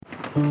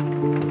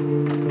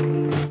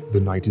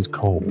The night is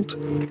cold.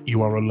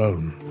 You are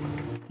alone.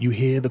 You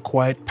hear the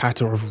quiet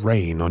patter of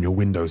rain on your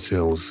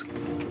windowsills.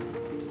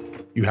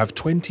 You have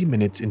 20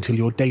 minutes until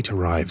your date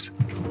arrives.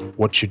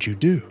 What should you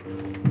do?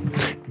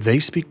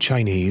 They speak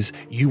Chinese.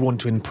 You want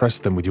to impress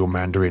them with your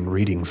Mandarin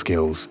reading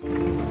skills.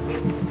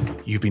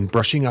 You've been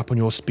brushing up on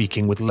your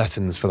speaking with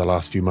lessons for the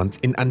last few months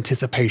in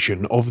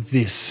anticipation of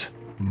this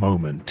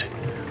moment.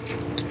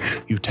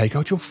 You take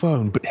out your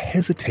phone but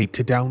hesitate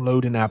to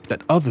download an app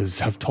that others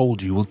have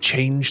told you will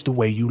change the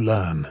way you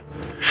learn.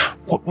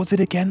 What was it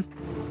again?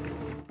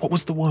 What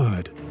was the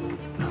word?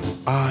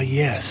 Ah,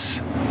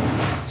 yes.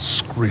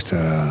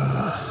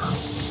 Scritter.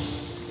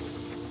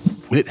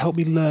 Will it help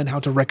me learn how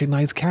to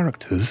recognize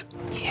characters?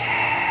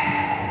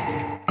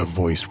 Yes. A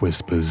voice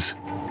whispers.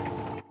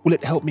 Will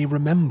it help me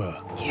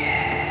remember?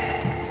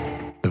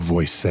 Yes. The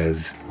voice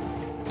says.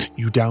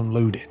 You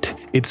download it.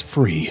 It's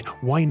free.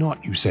 Why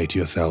not, you say to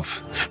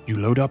yourself. You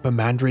load up a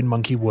Mandarin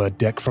Monkey word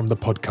deck from the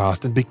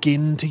podcast and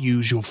begin to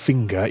use your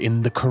finger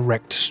in the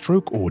correct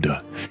stroke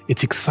order.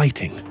 It's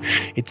exciting.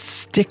 It's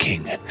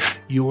sticking.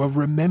 You are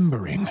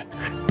remembering.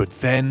 But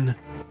then...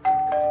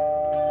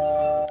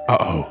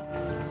 Uh-oh.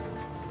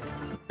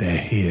 They're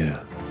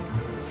here.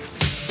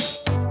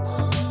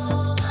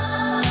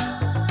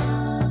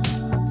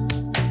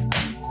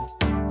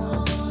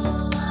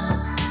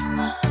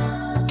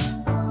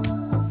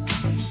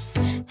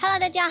 Hello，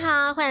 大家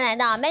好，欢迎来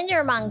到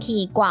Mandarin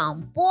Monkey 广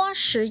播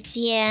时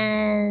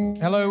间。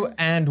 Hello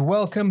and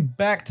welcome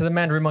back to the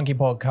Mandarin Monkey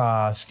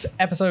Podcast,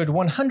 episode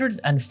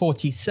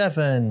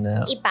 147.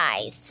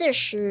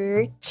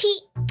 147。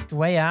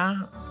对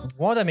呀，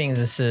我的名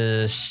字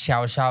是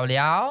小小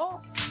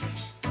廖。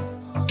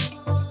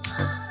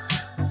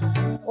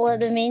我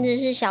的名字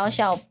是小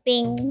小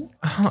兵。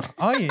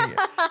 Are you?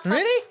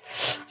 Really?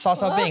 小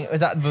小兵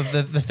Is that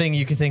the thing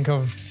you could think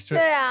of?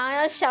 对啊，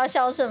要小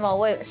小什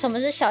么？什么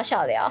是小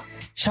小廖？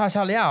小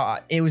小廖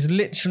It was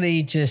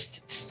literally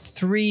just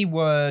 3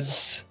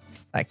 words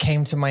that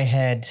came to my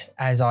head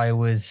as I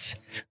was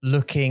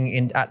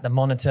looking at the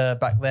monitor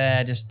back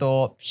there. Just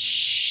thought,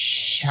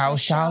 小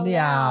小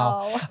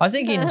廖. I was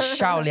thinking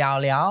小廖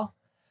廖.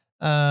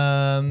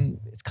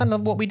 It's kind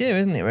of what we do,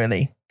 isn't it?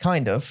 Really,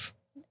 kind of.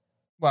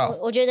 Well,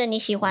 我觉得你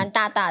喜欢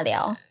大大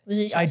廖，不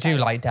是小小 I do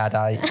like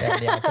Dada.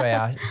 Yeah, 对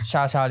啊，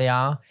小小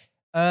廖.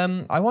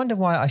 I wonder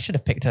why I should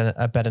have picked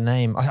a better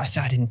name. I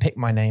said I didn't pick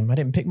my name. I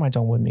didn't pick my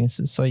中文名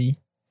字，所以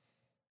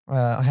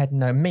I had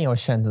no 没有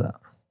选择，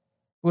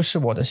不是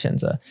我的选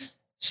择，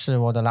是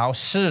我的老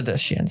师的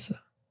选择。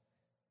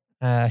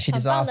She 很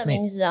just 棒 asked 的 me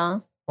名字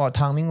啊！ what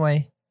唐明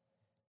威。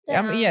对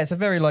啊 Yeah, it's a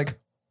very like.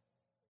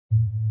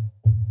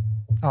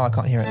 Oh, I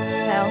can't hear it.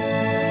 还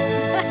有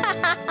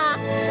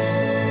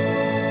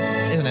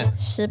Isn't it?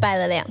 失败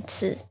了2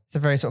次。 It's a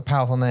very sort of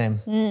powerful name.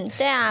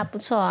 对啊，不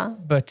错啊。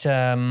 But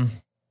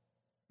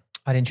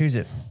I didn't choose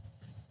it.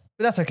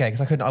 But that's okay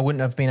because I wouldn't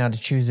have been able to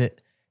choose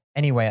it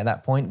anyway at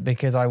that point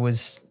because I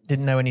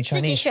didn't know any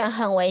自己 Chinese. 选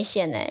很危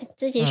险哎，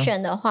自己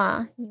选的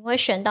话，你会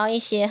选到一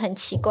些很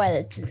奇怪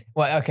的字。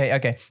 Well,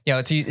 okay.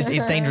 Yeah, it's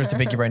dangerous to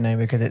pick your own name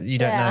because you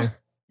don't Yeah. know.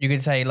 You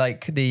could say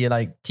like the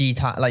like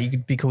you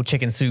could be called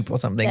chicken soup or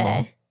something. 对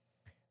Or,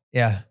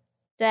 yeah.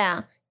 对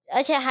啊，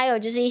而且还有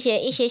就是一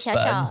些小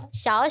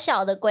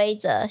的规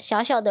则，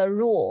小小的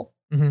rule。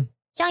 Mhm.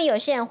 像有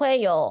些人会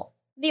有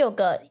6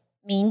个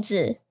名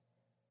字，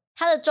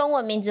他的中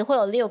文名字会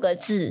有6个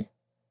字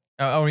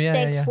Oh yeah.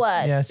 ，six yeah,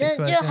 words， yeah. 这 Six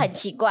words, 就 yeah. 很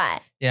奇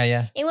怪。 Yeah,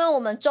 yeah. 因为我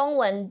们中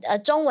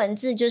文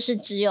字就是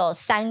只有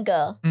3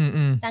个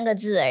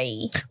字而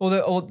已。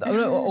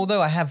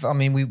 Although I have, I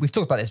mean, we've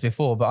talked about this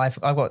before, but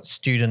I've got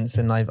students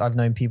and I've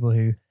known people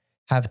who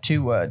have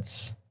 2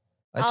 words,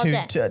 like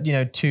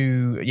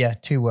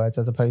two words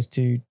as opposed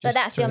to. But Just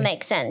that still 3.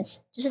 makes sense，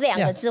 就是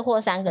2个字或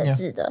3个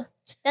字的。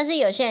但是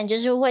有些人就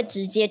是会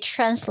直接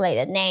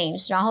translate the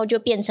names， 然后就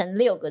变成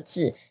6个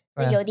字，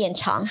有点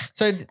长，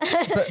 So,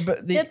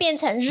 but 就变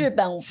成日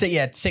本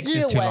 6 is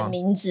日 too 文 long.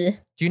 名字。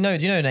 Do you know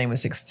a name with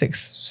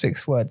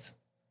six words?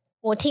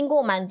 我听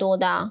过蛮多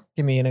的啊。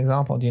 Give me an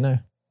example. Do you know?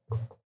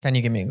 Can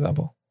you give me an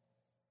example?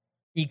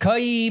 你可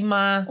以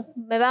吗？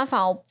没办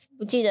法，我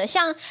不记得。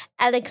像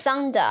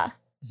Alexander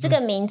这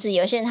个名字，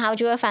有些人他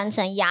就会翻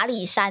成亚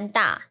历山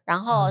大，然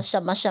后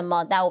什么什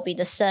么 that will be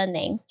the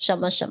surname 什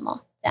么什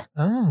么这样，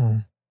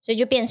 Oh. 所以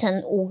就变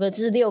成5个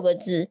字、6个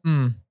字，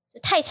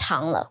太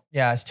长了。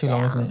 Yeah, it's too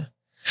long, Yeah. isn't it?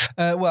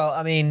 Well,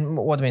 I mean,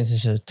 我的名字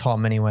是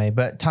Tom anyway,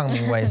 but 汤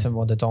明威是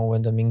我的中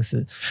文的名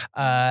字。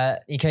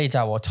你可以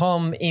叫我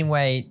Tom，因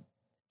为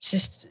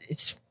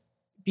it's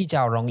比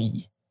较容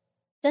易。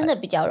真的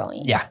比较容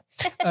易。 Yeah.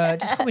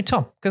 Just call me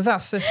Tom because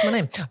that's my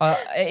name.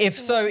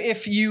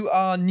 If you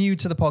are new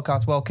to the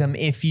podcast, welcome.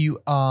 If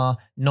you are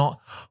not,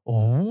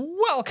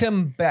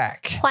 welcome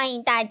back. 欢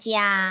迎大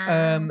家。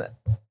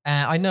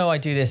 I know I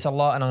do this a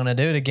lot and I'm going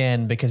to do it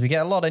again because we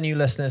get a lot of new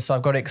listeners. So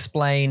I've got to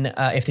explain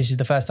if this is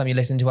the first time you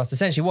listen to us.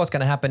 Essentially, what's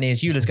going to happen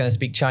is Eula's going to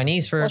speak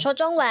Chinese for 我说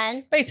中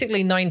文，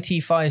 basically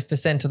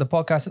 95% of the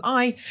podcast. And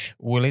I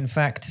will, in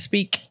fact,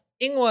 speak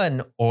英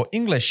文 or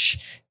English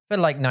for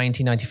like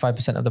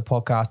 90-95% of the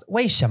podcast.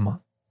 为什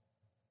么？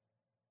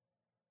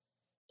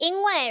因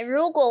为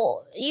如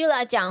果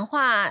Yula 讲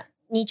话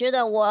你觉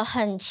得我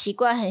很奇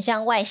怪很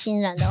像外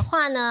星人的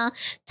话呢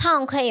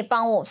Tom 可以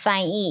帮我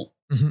翻译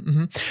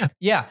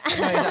Yeah,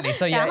 no, exactly.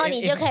 So, yeah, 然后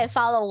你就可以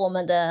follow 我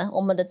们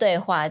的对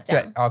话这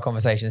样 our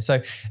conversation.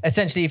 So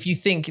essentially, if you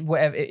think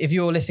if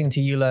you're listening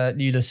to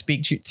Yula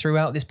speak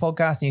throughout this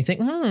podcast and you think,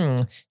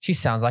 she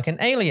sounds like an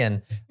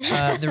alien,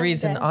 the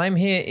reason I'm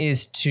here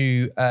is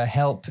to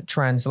help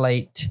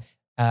translate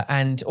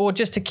or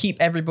just to keep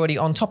everybody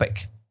on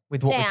topic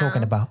with what we're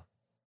talking about.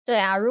 对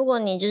啊，如果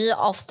你就是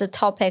off the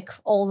topic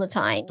all the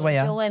time, 对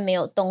啊，你就会没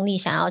有动力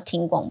想要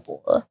听广播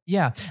了。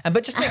Yeah,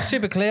 but just to make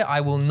super clear,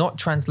 I will not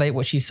translate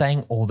what she's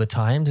saying all the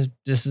time.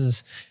 This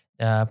is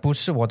不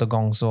是我的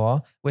工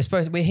作.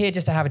 We're here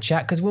just to have a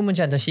chat because 我们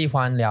真的喜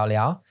欢聊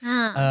聊.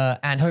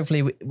 And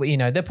hopefully,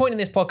 the point in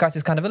this podcast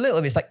is kind of a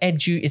little bit, it's like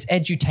it's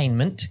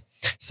edutainment.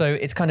 So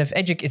it's kind of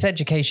it's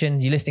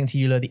education. You're listening to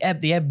Yula,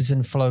 the ebbs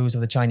and flows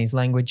of the Chinese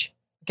language.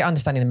 Get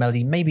understanding the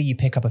melody. Maybe you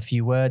pick up a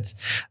few words,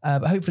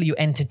 but hopefully you're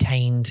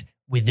entertained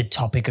with the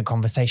topic of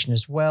conversation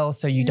as well.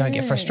 So you don't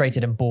get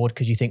frustrated and bored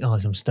because you think,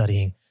 I'm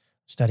studying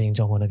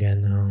Zhongwen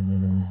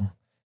again.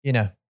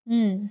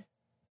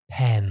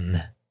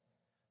 Pen.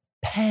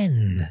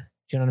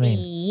 Do you know what I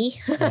mean?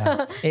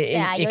 Yeah.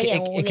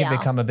 It can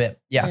become a bit,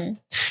 yeah.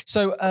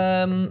 So what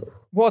I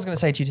was going to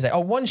say to you today,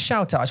 one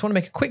shout out. I just want to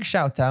make a quick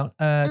shout out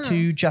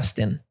to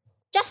Justin.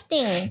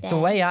 Justin.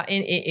 对呀，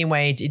因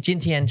为今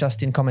天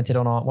Justin commented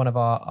on one of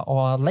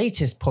our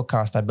latest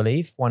podcast, I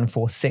believe,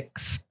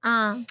 146.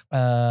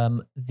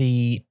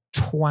 The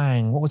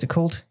twang, what was it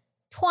called?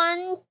 团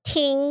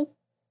听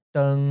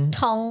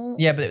Tong.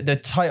 Yeah, but the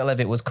title of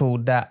it was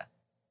called that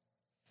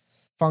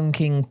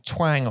funking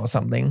twang or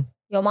something.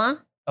 有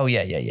吗？ Oh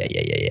yeah.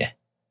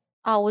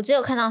 我只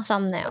有看到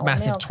thumbnail.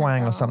 Massive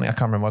twang or something. I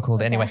can't remember what I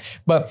called it. Anyway,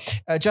 but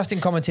Justin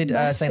commented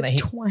saying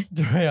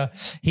that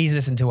he's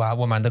listened to our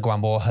Woman de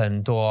Guanbo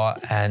很多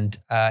and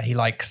he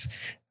likes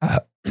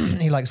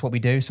what we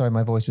do. Sorry,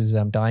 my voice was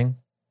dying.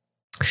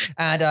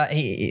 And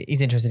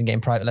he's interested in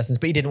getting private lessons,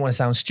 but he didn't want to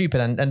sound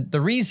stupid. And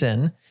the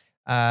reason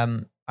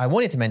I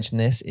wanted to mention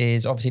this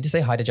is obviously to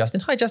say hi to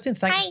Justin. Hi, Justin.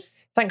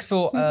 Thanks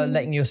for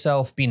letting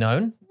yourself be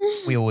known.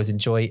 We always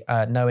enjoy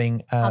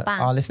knowing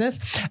our listeners.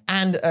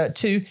 And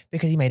two,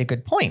 because he made a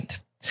good point.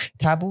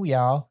 他不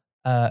要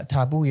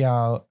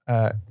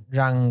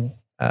让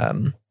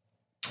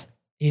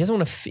he doesn't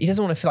want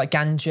to feel like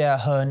感觉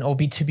很 or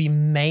to be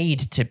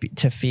made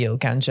to feel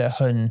感觉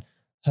很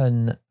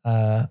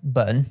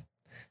笨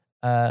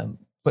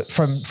but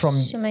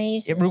from 什么意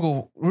思？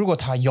如果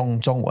他用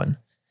中文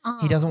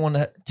he doesn't want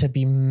to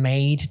be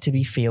made to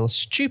be feel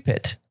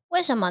stupid.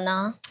 为什么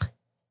呢？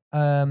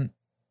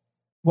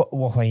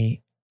我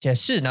会解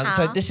释 now.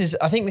 So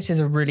I think this is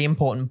a really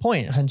important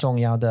point, 很重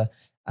要的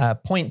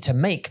point to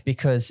make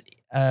because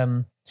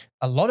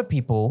a lot of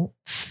people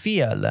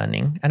fear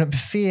learning and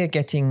fear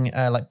getting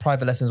like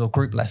private lessons or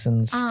group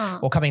lessons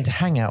or coming to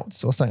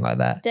hangouts or something like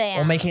that,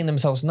 or making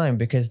themselves known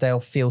because they'll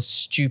feel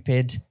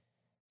stupid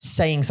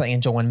saying something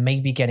in Zhongwen,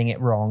 maybe getting it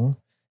wrong,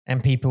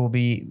 and people will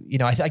be,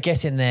 I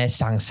guess in their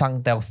sang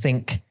they'll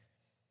think,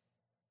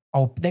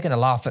 they're going to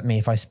laugh at me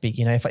if I speak.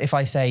 If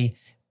I say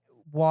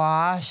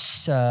我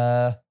是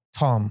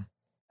Tom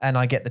and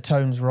I get the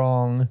tones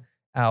wrong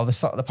or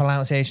the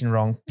pronunciation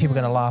wrong, people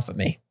are going to laugh at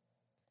me.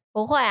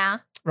 不会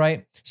啊。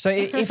Right? So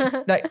if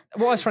like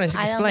what I was trying to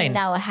explain. I don't think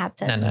that will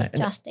happen. No.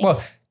 Justin.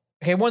 Well,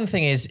 okay, one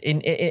thing is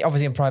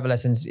obviously in private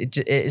lessons,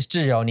 it's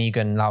只有你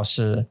跟老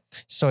师,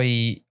 so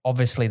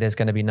obviously there's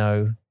going to be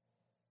no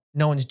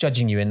one's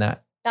judging you in that.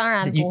 当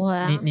然不会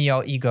啊。你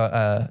有一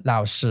个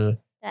老师，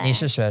你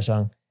是学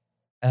生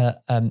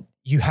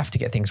，you have to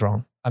get things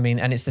wrong. I mean,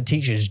 and it's the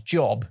teacher's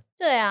job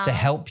对啊 to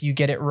help you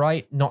get it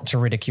right, not to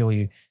ridicule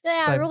you. 对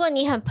啊， So, 如果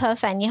你很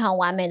perfect, 你很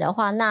完美的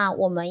话，那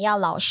我们要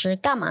老师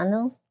干嘛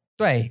呢？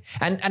对,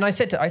 and I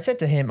said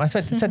to him, I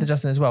said to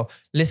Justin as well,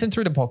 listen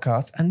through the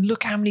podcast and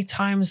look how many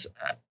times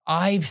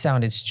I've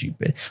sounded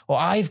stupid or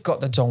I've got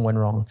the Zhongwen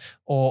wrong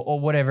or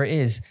whatever it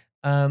is.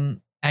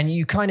 And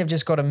you kind of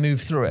just got to move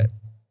through it.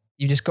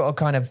 You just got to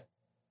kind of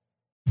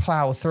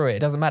plow through it. It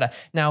doesn't matter.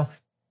 Now,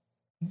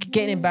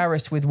 getting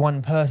embarrassed with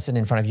one person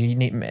in front of you, you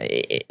need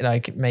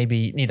like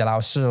maybe 你的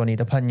老师 or 你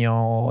的朋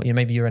友 or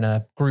maybe you're in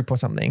a group or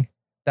something.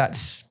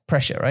 That's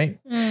pressure, right?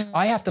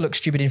 I have to look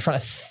stupid in front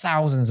of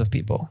thousands of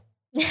people.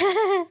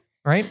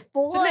 Right?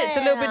 It's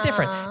a little bit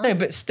different. No,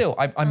 but still,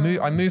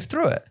 I move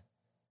through it,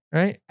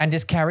 right? And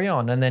just carry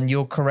on, and then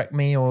you'll correct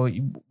me or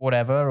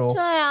whatever, or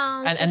对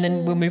啊 and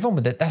then we'll move on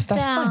with it. That's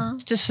fine.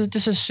 这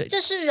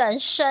是人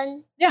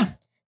生 Yeah.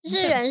 就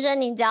是人生，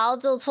你只要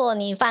做错，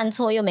你犯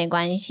错又没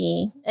关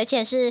系，而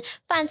且是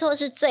犯错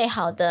是最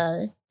好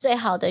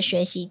的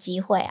学习机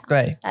会啊。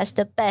对 That's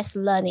the best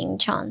learning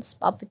chance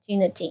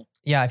opportunity.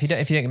 Yeah, if you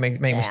don't make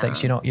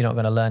mistakes, you're not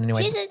going to learn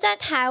anyway. 其实，在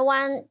台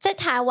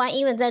湾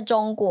even 在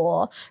中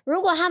国，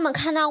如果他们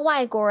看到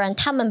外国人，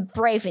他们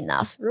brave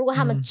enough， 如果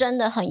他们真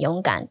的很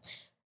勇敢，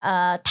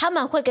他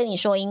们会跟你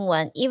说英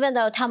文 ，even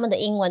though 他们的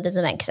英文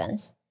doesn't make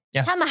sense。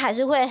Yeah. 他们还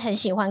是会很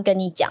喜欢跟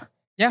你讲。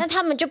Yeah. 那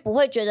他们就不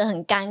会觉得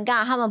很尴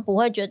尬，他们不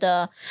会觉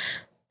得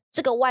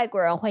这个外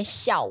国人会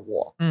笑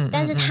我。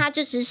但是他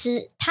就只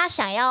是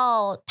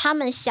他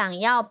们想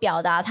要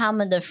表达他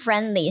们的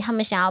friendly， 他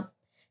们想要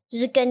就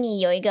是跟你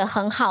有一个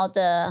很好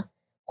的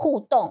互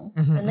动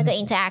的那个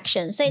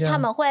interaction，所以他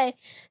们会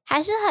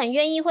还是很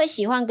愿意会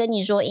喜欢跟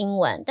你说英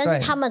文，但是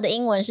他们的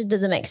英文是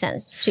doesn't make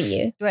sense to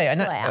you。对，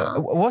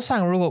我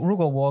想如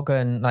果我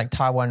跟 like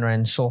台湾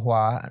人说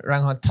话，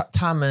然后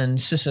他们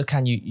试试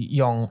看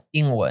用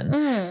英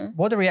文，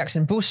我的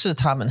reaction 不是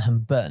他们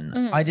很笨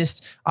，I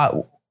just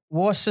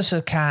我试试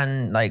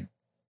看 like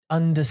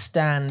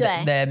understand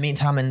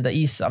他们的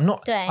意思。I'm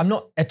not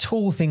at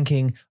all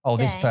thinking, oh,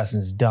 this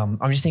person's dumb.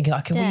 I'm just thinking,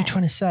 okay, what are you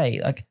trying to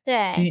say? Like,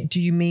 do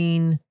you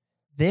mean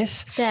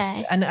this?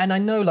 And I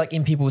know like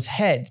in people's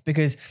heads,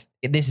 because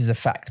this is a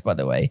fact, by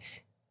the way,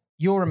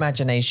 your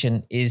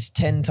imagination is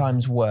 10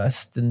 times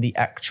worse than the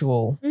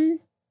actual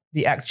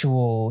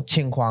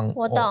情况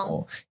or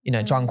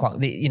状况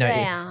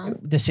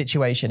the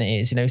situation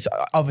is, so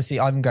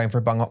obviously I'm going for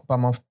a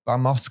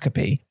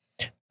bumoscopy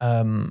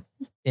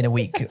in a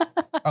week.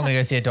 I'm going to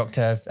go see a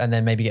doctor and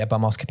then maybe get a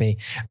bumoscopy.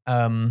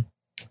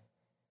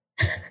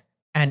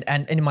 And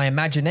in my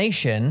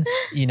imagination,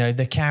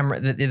 the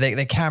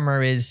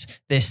camera is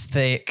this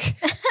thick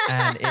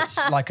and it's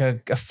like a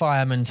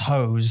fireman's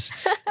hose,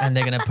 and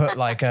they're going to put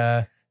like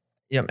a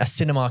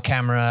cinema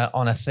camera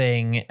on a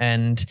thing,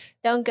 and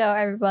don't go,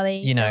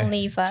 everybody. Don't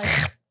leave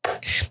us.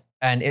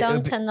 And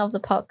don't turn off the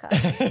podcast.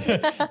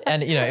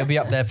 And it'll be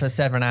up there for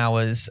 7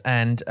 hours,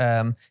 and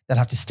they'll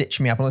have to stitch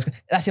me up.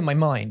 That's in my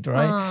mind,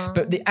 right?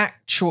 But the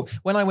actual,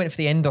 when I went for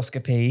the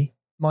endoscopy,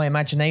 my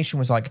imagination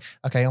was like,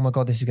 okay, oh my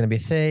God, this is going to be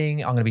a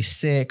thing. I'm going to be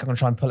sick. I'm going to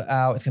try and pull it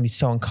out. It's going to be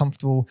so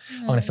uncomfortable.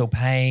 I'm going to feel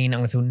pain. I'm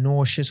going to feel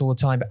nauseous all the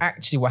time. But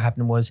actually what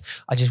happened was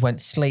I just went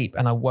to sleep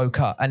and I woke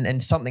up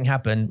and something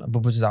happened.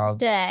 不知道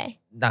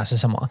那是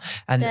什么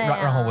and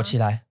然后我起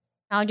来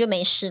然后就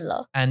没事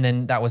了 and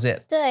then that was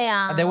it. 对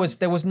啊 there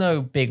was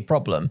no big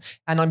problem,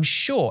 and I'm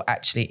sure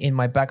actually in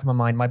my back of my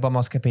mind my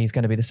bumoscopy is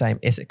going to be the same.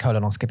 Is it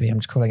colonoscopy? I'm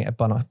just calling it a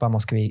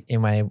bumoscopy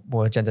因为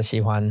我真的喜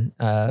欢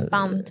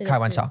开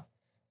玩笑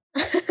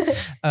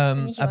a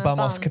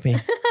bumoscopy.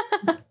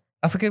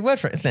 That's a good word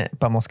for it, isn't it?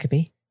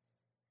 Bumoscopy.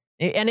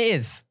 And it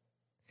is,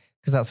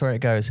 because that's where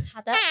it goes.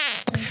 好的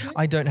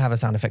I don't have a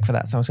sound effect for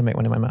that, so I'm going to make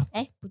one in my mouth.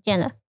 不见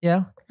了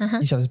Yeah?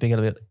 You should have to speak a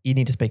little bit. You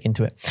need to speak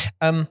into it.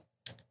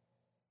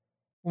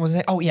 What was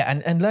it? Oh, yeah,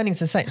 and learning's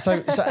the same. So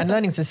and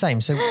learning's the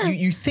same. So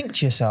you think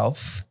to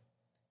yourself,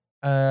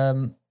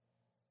 right,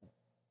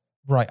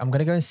 I'm going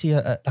to go and see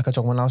a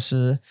中文老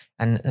师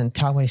and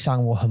他会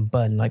想我很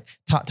笨 like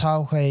他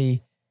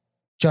会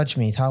judge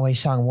me, 他会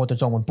想我的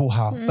中文不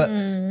好 but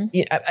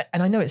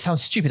and I know it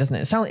sounds stupid, doesn't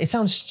it? It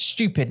sounds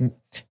stupid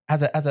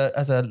as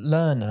a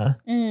learner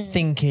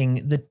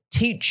thinking the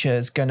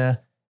teacher's gonna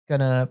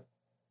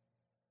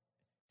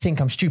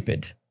think I'm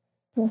stupid.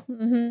 我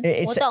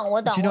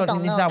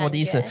懂 你知道我的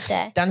意思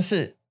对 但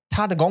是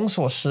他的工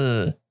作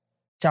是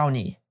教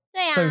你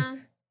对啊 So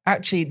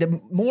actually the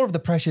more of the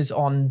pressure's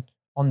on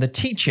the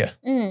teacher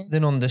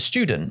than on the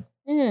student,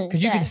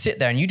 because you can sit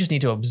there and you just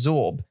need to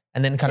absorb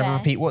and then kind of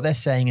repeat what they're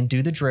saying and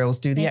do the drills,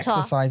 do the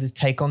exercises,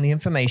 take on the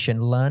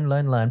information, learn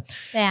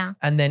对啊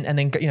and then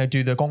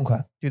do the 功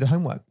课 do the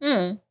homework.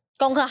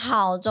 功课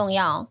好重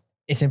要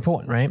It's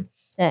important, right?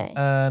 对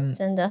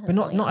真的 but 很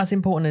重要 not as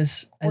important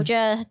as 我觉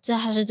得这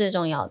还是最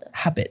重要的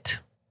habit,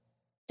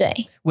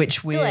 对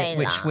which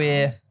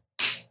we're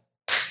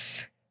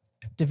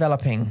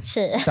developing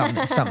是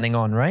something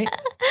on, right?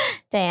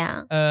 对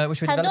啊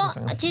which we're 很 developing 多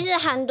something on. 其实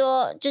很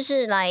多就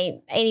是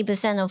like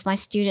 80% of my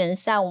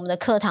students 在我们的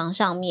课堂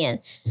上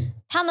面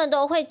他们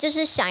都会就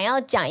是想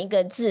要讲一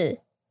个字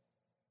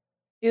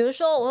比如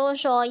说我会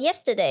说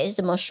yesterday 是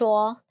怎么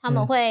说他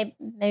们会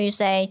maybe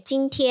say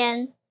今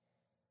天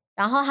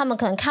然后他们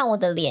可能看我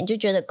的脸就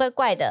觉得怪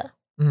怪的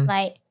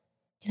like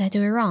did I do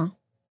it wrong?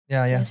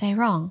 Yeah, Did I yeah. say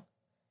wrong?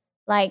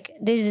 Like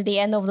this is the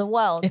end of the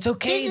world. It's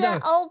okay 其实 though.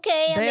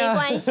 OK 啊 对啊没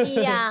关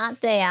系啊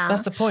对啊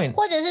That's the point.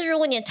 或者是如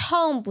果你的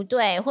tone 不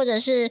对或者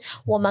是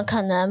我们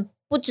可能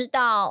不知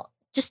道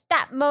just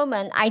that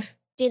moment I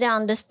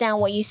didn't understand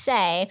what you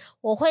say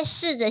我会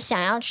试着想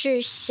要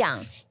去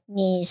想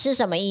你是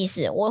什么意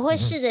思我会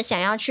试着想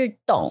要去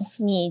懂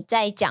你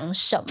在讲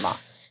什么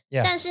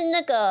但是那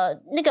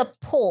个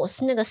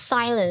pause 那个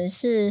silence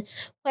是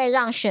会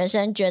让学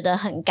生觉得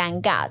很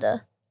尴尬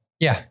的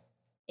Yeah.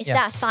 It's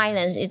that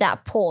silence, it's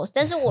that pause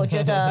但是我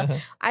觉得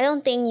I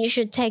don't think you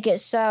should take it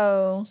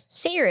so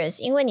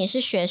serious 因为你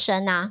是学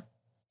生啊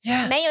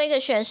没有一个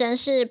學生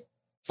是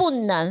不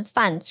能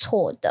犯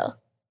錯的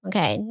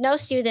Okay, no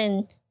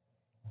student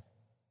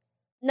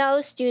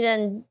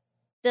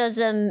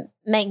doesn't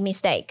make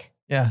mistake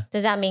Yeah.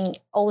 Does that mean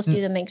all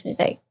student makes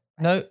mistake?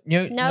 No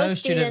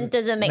student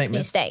doesn't make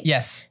mistake.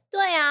 Yes.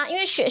 对啊因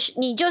为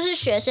你就是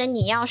学生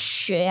你要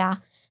学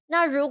啊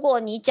那如果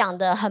你讲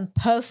的很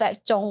perfect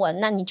中文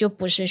那你就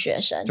不是学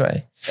生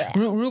对啊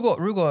如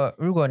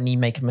果你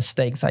make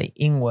mistakes 在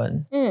英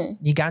文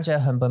你感觉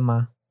很笨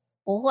吗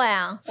不会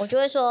啊，我就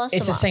会说什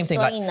么 It's the same thing.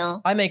 所以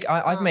呢 I've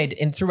made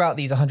throughout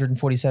these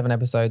 147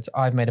 episodes,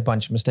 I've made a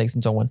bunch of mistakes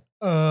in Dongwon.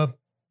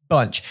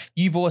 Bunch.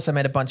 You've also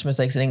made a bunch of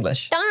mistakes in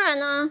English. 当然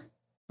啊，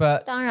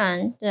 But 当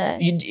然对，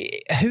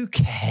 who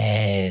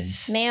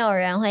cares? 没有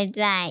人会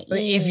在意。 But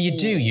if you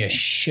do, you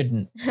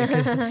shouldn't.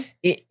 Because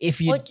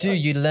if you do,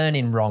 you're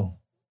learning wrong.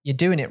 You're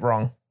doing it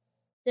wrong.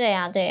 对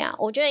呀，对呀，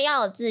我觉得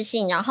要有自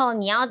信，然后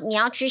你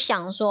要去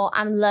想说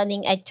I'm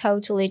learning a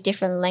totally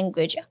different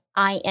language.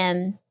 I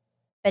am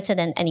better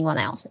than anyone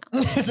else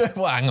now.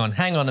 Well,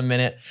 hang on a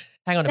minute.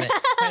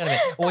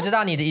 我知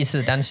道你的意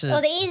思，但是我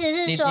的意思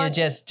是说，你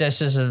就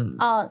是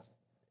哦，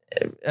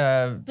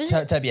不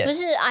是特别不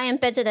是 I am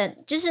better than，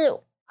就是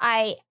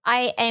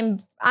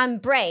I'm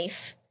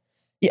brave.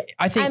 Yeah,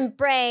 I think I'm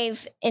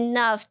brave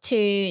enough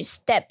to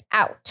step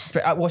out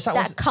对啊，我上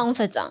that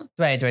comfort zone.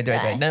 对，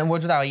那我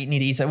知道你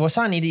的意思。我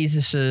上你的意思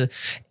是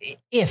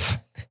 ，if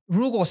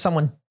如果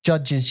someone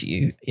judges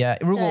you, yeah,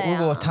 如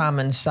果他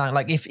们上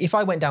like if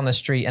I went down the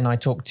street and I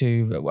talked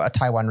to a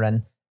Taiwan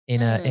人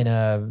in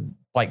a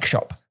bike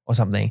shop or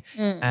something,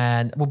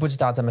 and 我不知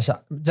道怎么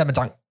讲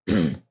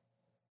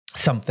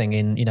something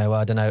in, you know,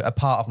 I don't know, a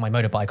part of my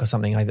motorbike or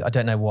something. I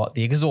don't know what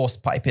the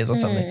exhaust pipe is or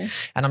something.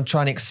 And I'm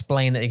trying to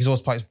explain that the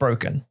exhaust pipe's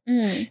broken.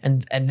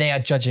 And they are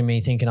judging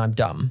me thinking I'm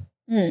dumb.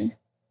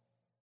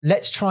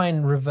 Let's try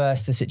and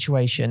reverse the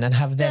situation and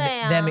have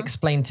them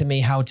explain to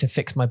me how to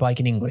fix my bike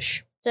in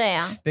English. 对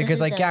啊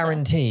Because I 这是真的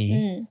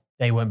guarantee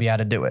they won't be able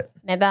to do it.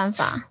 没办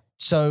法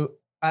So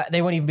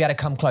they won't even be able to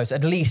come close.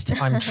 At least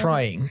I'm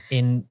trying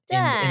in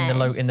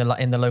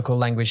the local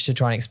language to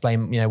try and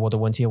explain, you know, what the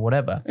one or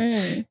whatever.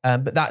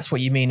 But that's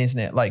what you mean, isn't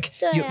it? Like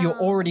you're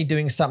already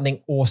doing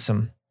something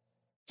awesome.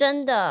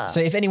 真的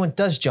So if anyone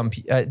does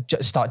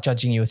start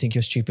judging you or think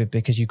you're stupid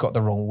because you got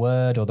the wrong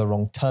word or the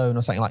wrong tone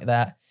or something like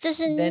that, 这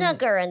是那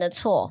个人的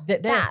错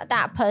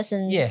that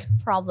person's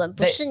problem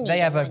不是你的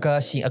they have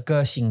问题 a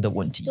个性的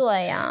问题。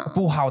对啊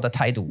不好的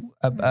态度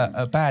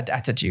a bad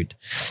attitude.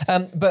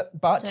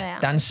 But 对啊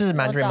但是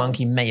Mandarin 我懂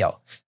Monkey 没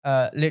有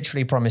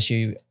literally promise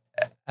you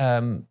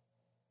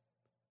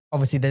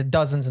obviously there's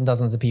dozens and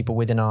dozens of people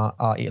within our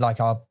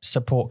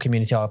support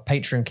community, our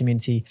Patreon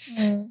community,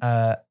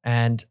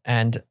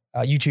 and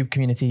YouTube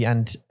community,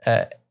 and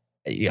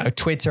you know,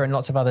 Twitter and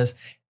lots of others,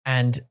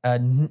 and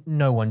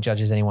no one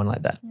judges anyone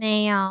like that.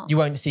 没有 You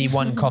won't see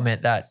one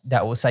comment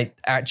that will say,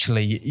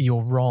 actually,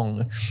 you're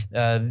wrong.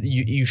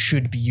 You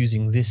should be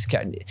using this.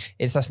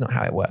 That's not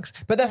how it works.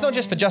 But that's not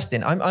just for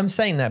Justin. I'm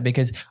saying that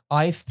because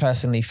I've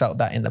personally felt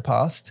that in the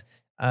past.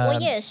 我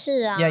也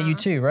是啊 Yeah, you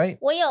too, right?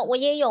 我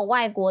也有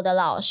外国的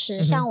老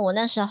师像我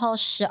那时候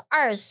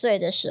12岁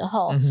的时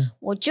候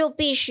我就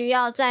必须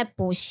要在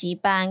补习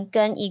班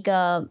跟一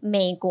个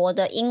美国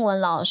的英文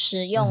老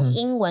师用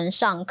英文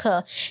上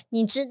课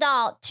你知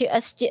道 to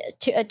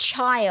a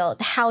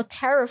child how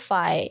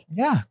terrified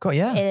Yeah,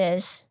 it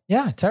is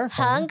Yeah,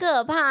 terrifying. 很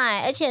可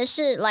怕而且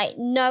是 like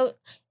no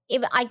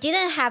if I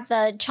didn't have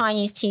a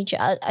Chinese teacher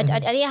I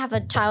didn't have a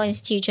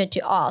Taiwanese teacher to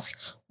ask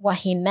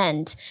what he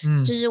meant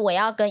就是我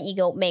要跟一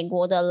个美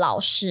国的老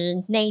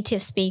师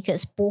native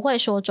speakers 不会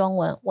说中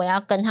文我要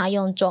跟他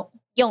用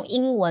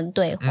英文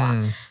对话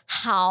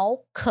好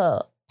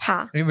可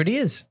怕 It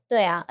really is.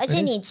 对啊而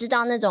且你知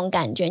道那种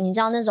感觉你知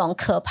道那种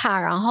可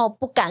怕然后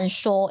不敢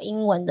说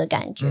英文的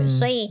感觉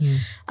所以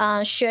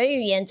学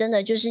语言真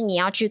的就是你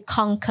要去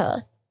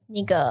conquer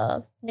那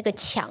个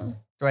墙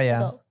对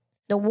呀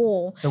the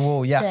wall The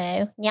wall, yeah.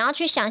 对你要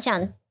去想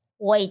想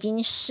我已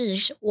经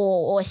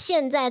我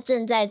现在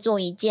正在做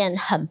一件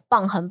很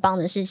棒很棒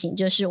的事情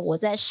就是我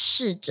在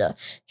试着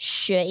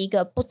学一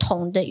个不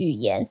同的语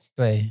言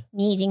对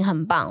你已经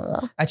很棒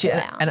了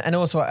Actually, and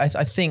also I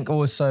think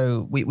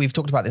also we've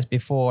talked about this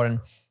before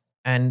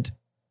and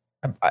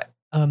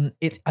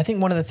I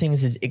think one of the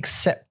things is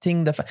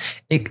accepting the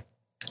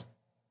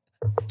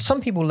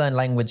some people learn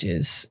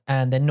languages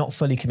and they're not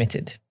fully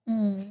committed.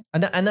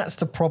 And that's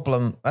the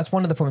problem. That's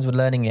one of the problems with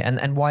learning it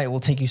and why it will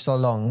take you so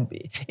long.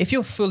 If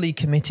you're fully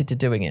committed to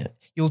doing it,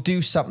 you'll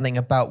do something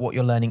about what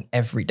you're learning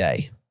every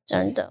day.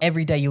 真的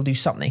Every day you'll do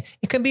something.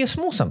 It can be a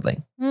small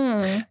something,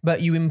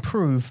 but you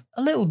improve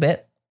a little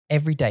bit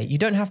every day. You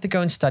don't have to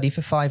go and study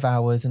for 5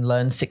 hours and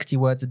learn 60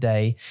 words a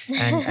day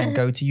and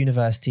go to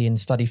university and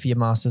study for your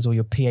master's or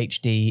your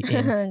PhD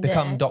in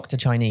become Dr.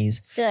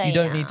 Chinese. You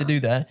don't need to do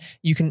that.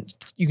 You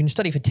can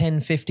study for 10,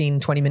 15,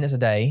 20 minutes a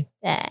day,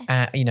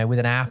 对 you know, with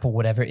an app or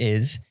whatever it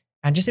is,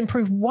 and just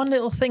improve one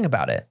little thing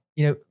about it.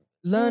 You know,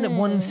 learn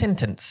one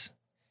sentence.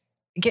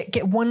 Get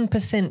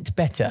 1%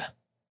 better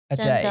a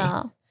真 day.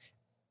 的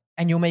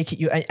And you'll make it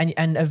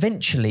and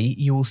eventually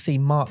you will see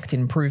marked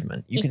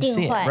improvement. You 一 can 定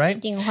see it, 会 right? 一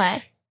定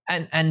会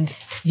And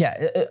yeah,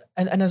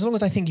 and as long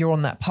as I think you're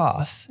on that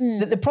path,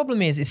 the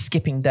problem is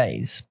skipping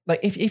days. Like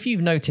if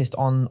you've noticed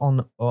on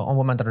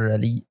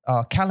Womandarali,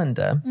 our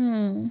calendar,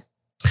 on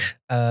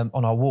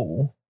our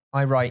wall,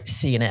 I write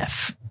C and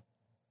F.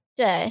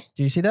 对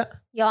Do you see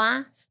that? 有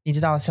啊你知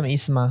道什么意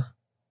思吗？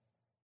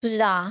不知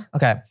道啊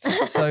Okay,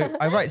 so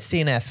I write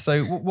C and F.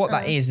 So what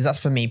that is that's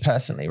for me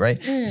personally, right?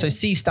 So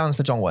C stands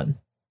for Zhongwen,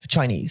 for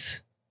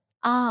Chinese.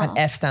 Oh. and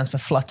F stands for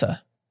flutter.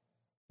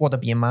 我的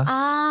编码.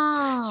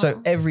 Oh.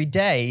 So every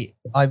day,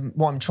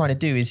 what I'm trying to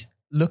do is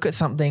look at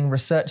something,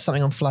 research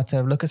something on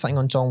Flutter, look at something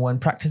on Zhongwen,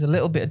 practice a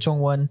little bit of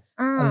Zhongwen,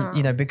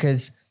 you know,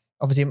 because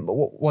obviously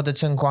我的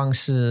情况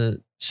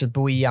是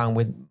不一样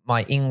with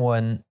my 英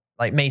文,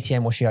 like 每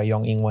天我需要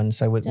用英文,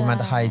 so with 我们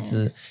的孩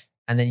子,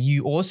 and then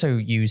you also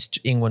used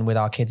英文 with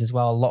our kids as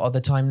well a lot of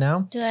the time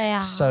now. 对啊,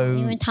 so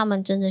因为他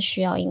们真的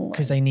需要英文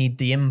because they need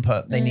the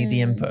input,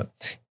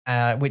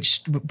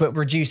 which but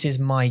reduces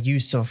my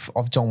use of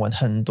Zhongwen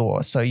很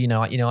多. So you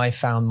know, I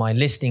found my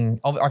listening.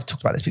 I've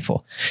talked about this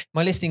before.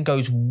 My listening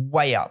goes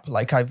way up.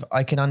 Like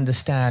I can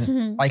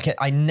understand.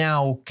 I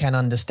now can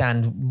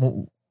understand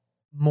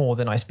more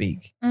than I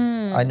speak,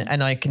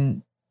 and I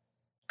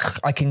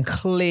can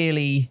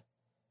clearly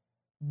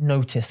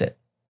notice it.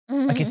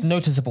 Like it's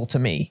noticeable to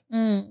me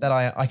that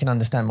I can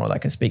understand more. Like I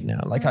can speak now.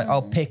 Like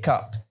I'll pick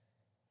up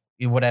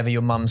whatever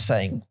your mum's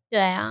saying. 对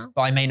啊,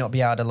 but I may not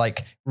be able to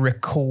like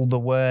recall the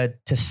word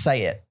to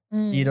say it.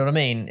 You know what I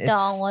mean?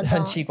 懂我懂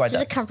很奇怪的。就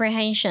是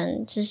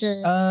comprehension 就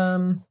是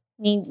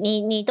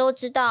你都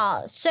知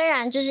道，虽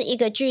然就是一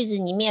个句子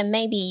里面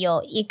maybe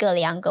有1个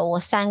2个或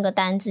3个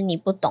单字你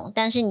不懂，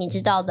但是你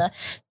知道的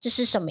这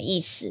是什么意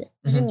思，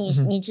就是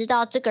你知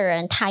道这个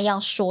人他要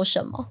说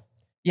什么。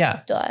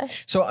Yeah. 对。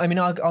 So I mean,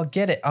 I'll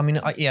get it. I mean,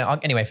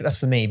 anyway, that's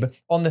for me. But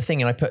on the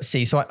thing, and I put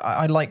C. So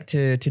I like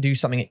to do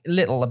something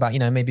little about, you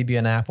know, maybe be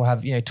an app or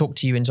have, you know, talk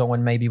to you in Zhongwen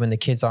maybe when the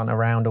kids aren't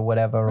around or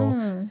whatever,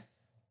 or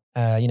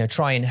you know,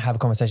 try and have a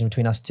conversation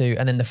between us two.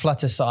 And then the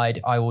Flutter side,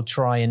 I will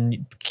try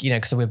and, you know,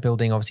 because we're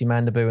building obviously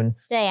Mandibu and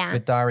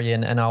with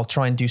Darian, and I'll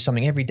try and do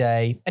something every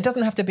day. It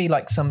doesn't have to be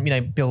like some, you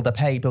know, build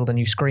a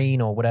new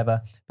screen or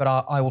whatever, but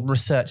I will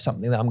research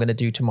something that I'm going to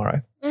do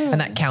tomorrow, and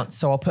that counts.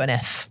 So I'll put an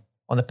F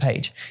on the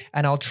page,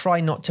 and I'll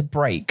try not to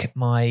break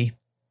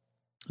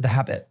the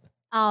habit.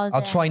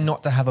 I'll try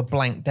not to have a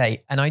blank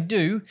day, and I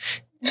do.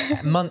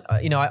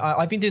 You know,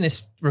 I've been doing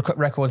this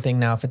record thing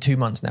now for 2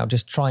 months now,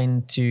 just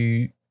trying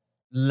to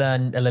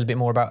learn a little bit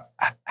more about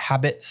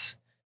habits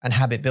and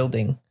habit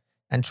building,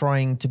 and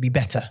trying to be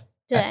better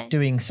at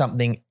doing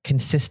something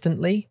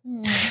consistently.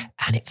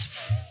 And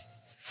it's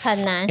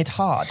很难 it's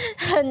hard.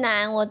 很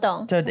难，我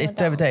懂。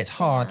 It's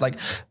hard. Like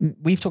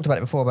we've talked about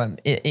it before, but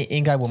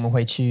应该我们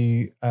会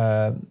去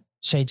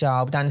睡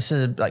觉，但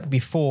是 like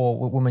before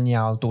我们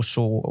要读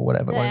书 or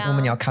whatever, 我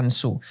们要看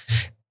书,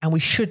 and we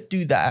should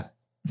do that.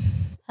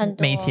 很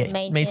多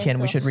每天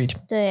we should read.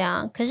 对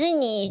啊，可是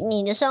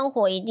你的生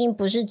活一定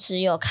不是只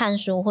有看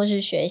书或是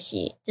学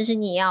习，就是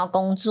你要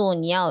工作，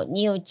你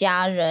有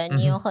家人，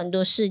你有很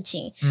多事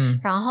情，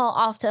然后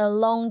after a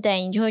long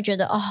day 你就会觉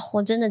得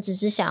我真的只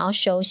是想要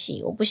休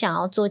息，我不想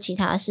要做其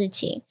他事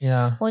情，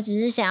 Yeah. 我只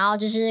是想要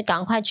就是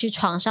赶快去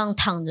床上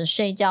躺着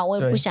睡觉，我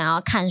也不想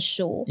要看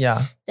书。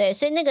 Yeah. 对，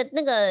所以那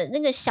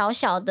个小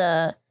小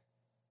的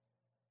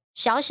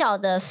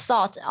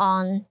thought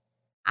on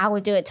I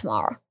will do it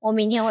tomorrow. 我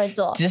明天会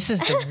做。这是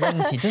的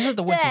问题，这是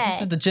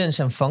的健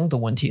身房的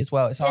问题 as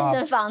well. 健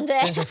身房对。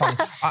健身房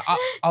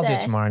I'll do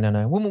it tomorrow.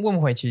 No. 我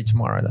们会去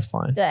tomorrow. That's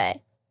fine.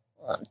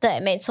 对，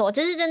没错，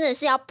这是真的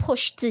是要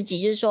push 自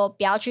己，就是说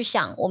不要去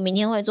想我明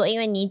天会做，因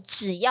为你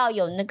只要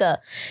有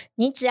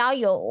你只要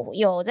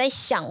有在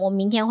想我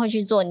明天会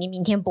去做，你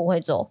明天不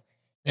会做，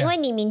因为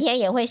你明天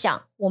也会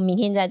想我明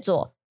天在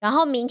做。然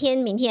后明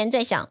天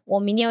再想我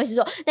明天会去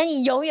做，但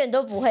你永远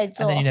都不会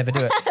做。And then you never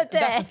do it.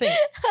 That's the thing.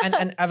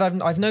 And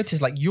I've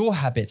noticed like your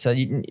habits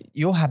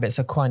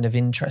are kind of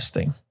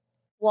interesting.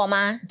 我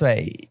吗？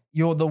对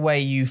the way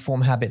you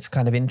form habits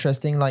kind of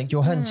interesting. Like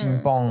you're 很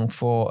紧绷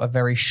for a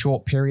very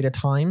short period of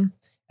time,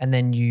 and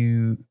then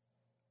you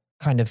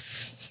kind of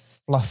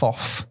fluff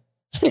off.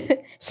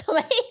 什么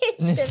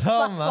意思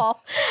 ？fluff off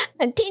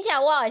听起来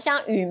我好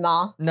像羽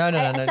毛。No.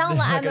 Sound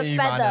like I'm a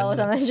feather or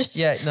something.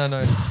 Yeah,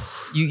 no.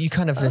 You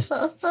kind of just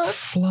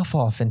fluff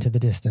off into the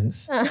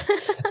distance.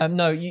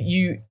 No,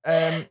 you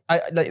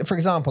like, for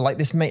example, like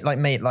this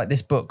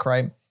this book,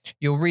 right?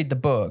 You'll read the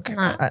book.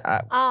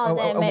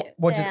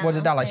 What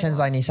did that like? 现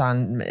在你想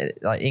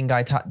like 应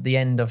该 the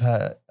end of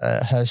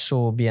her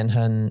书变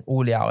很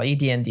无聊，一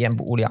点点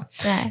不无聊。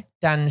对。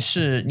但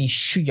是你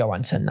需要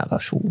完成那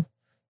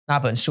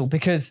本书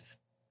because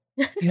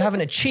you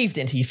haven't achieved it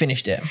until you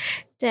finished it.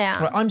 对啊。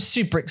I'm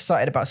super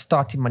excited about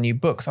starting my new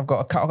books. I've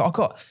got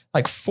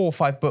like 4 or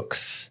 5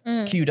 books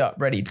queued up,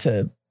 ready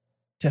to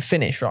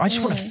finish. Right, I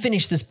just want to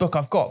finish this book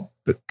I've got,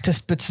 but to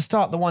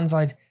start the ones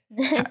I'd.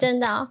 真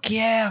的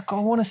Yeah, I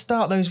want to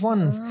start those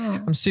ones.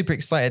 I'm super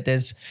excited.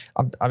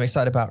 I'm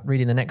excited about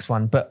reading the next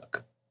one,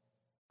 but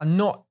I'm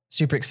not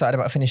super excited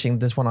about finishing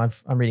this one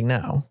I'm reading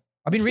now.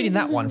 I've been reading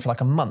that one for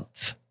like a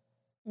month.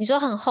 你说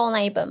很厚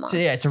那一本吗？ So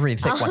yeah, it's a really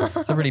thick one.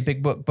 It's a really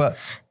big book, but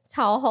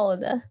超厚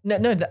的。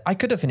 No, I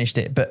could have finished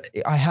it, but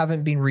I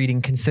haven't been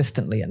reading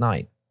consistently at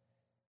night.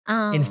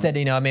 Instead,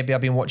 you know, maybe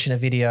I've been watching a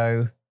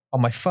video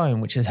on my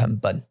phone, which is 很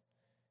笨.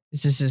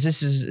 This is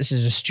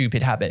a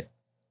stupid habit,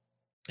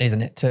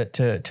 isn't it?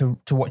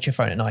 To watch your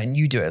phone at night, and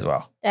you do it as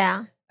well. 对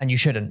啊。 And you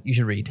shouldn't. You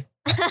should read.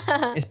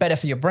 It's better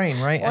for your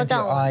brain, right? And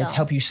your eyes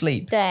help you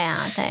sleep. 对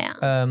啊。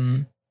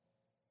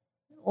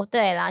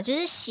对啦，就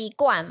是习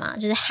惯嘛，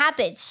就是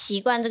habit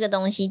习惯这个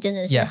东西真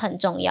的是很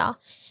重要。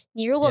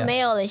你如果没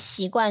有了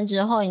习惯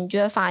之后，你就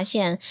会发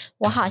现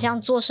我好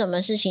像做什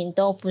么事情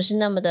都不是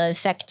那么的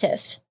effective，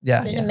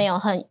 就是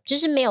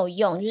没有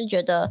用，就是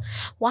觉得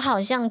我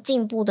好像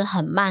进步的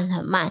很慢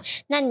很慢。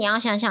那你要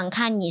想想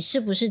看，你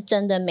是不是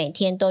真的每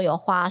天都有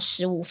花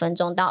15分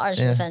钟到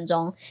20分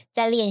钟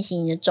在练习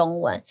你的中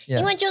文？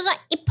因为就算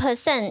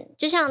1%，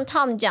就像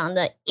Tom 讲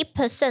的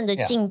，1% 的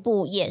进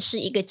步也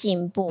是一个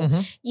进步。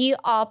You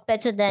are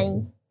better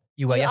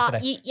than。You were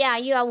yesterday.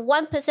 You are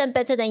 1%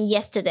 better than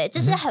yesterday. 这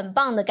是很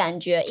棒的感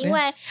觉，因为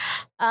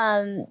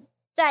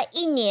在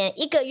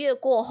1个月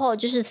过后，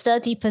就是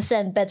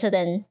 30% better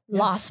than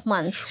last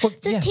month.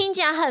 这听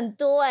起来很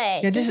多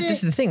this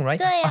is the thing, right?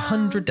 对啊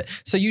 100.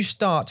 So you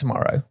start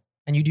tomorrow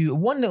and you do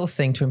one little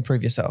thing to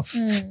improve yourself,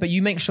 but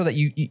you make sure that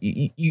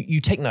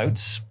you take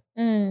notes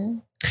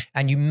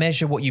and you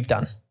measure what you've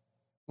done.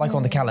 Like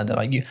on the calendar,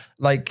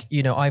 like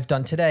you know, I've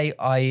done today.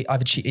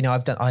 I've achieved. You know,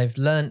 I've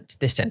learned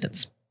this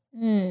sentence.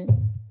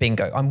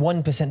 Bingo. I'm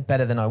 1%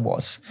 better than I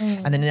was.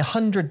 And then in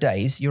 100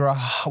 days, you're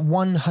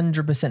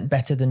 100%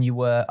 better than you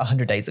were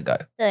 100 days ago.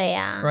 对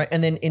呀 Right.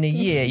 And then in a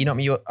year, you know what I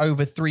mean? You're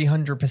over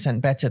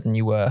 300% better than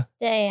you were,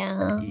 对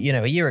呀 you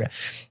know, a year ago.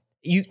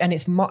 And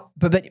it's,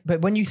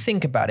 but when you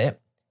think about it,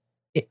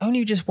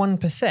 only just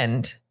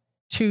 1%,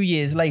 2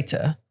 years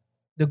later,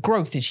 the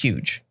growth is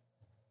huge.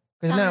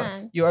 Because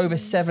now you're over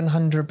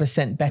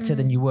 700% better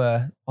than you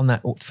were on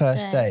that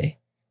first day.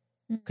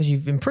 Because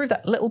you've improved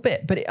that little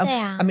bit, but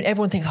I mean,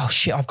 everyone thinks, "Oh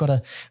shit, I've got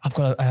to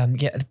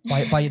get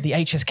by the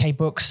HSK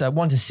books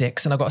 1 to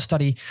 6, and I've got to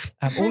study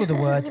all of the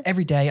words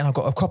every day, and I've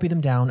got to copy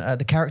them down,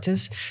 the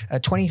characters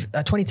 20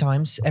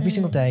 times every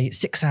single day,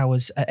 6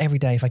 hours every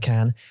day if I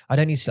can. I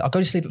don't need to. I'll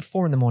go to sleep at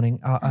 4 in.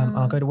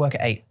 I'll go to work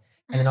at 8,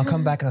 and then I'll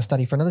come back and I'll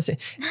study for another 6.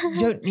 You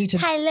don't need to.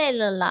 太累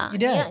了啦！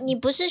你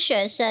不是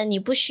学生，你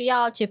不需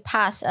要去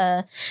pass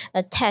a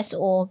test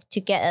or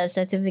to get a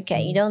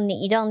certificate. You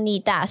don't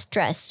need that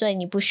stress. 所以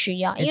你不需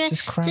要，因为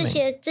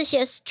这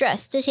些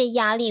stress 这些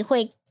压力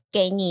会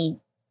给你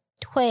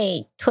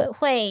会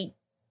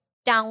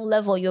down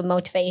level your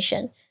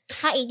motivation.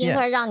 它一定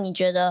会让你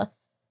觉得。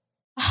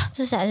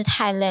这实在是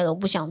太累了，我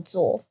不想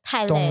做，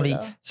太累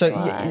了。So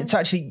it's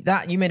actually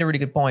that you made a really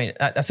good point.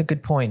 That's a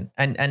good point,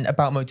 and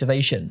about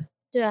motivation.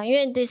 对啊，因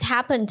为 this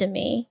happened to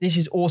me. This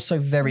is also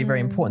very, very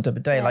important to the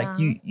day. Like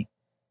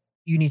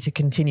you need to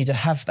continue to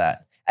have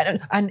that.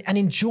 And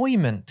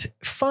enjoyment,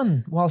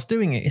 fun whilst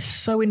doing it is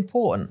so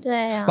important.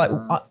 对啊 Like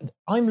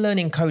I'm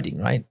learning coding,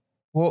 right?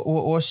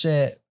 我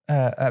是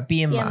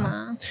编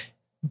码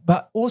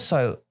But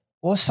also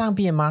我上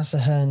编码是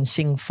很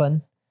兴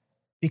奋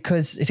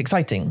because it's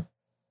exciting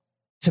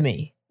to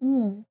me.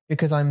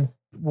 Because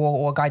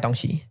我改东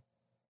西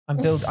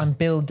I'm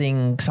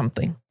building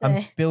something.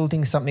 I'm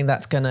building something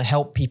that's going to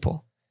help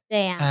people.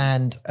 对呀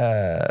And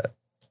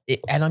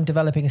I'm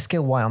developing a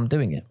skill while I'm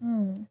doing it.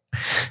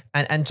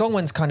 And 中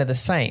文's kind of the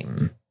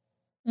same.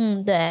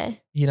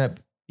 对 You know,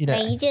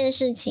 每一件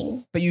事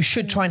情 but you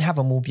should try and have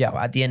a 目标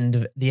at the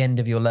end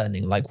of your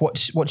learning. Like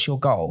what's your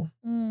goal?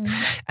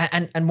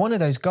 And one of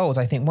those goals,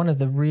 I think one of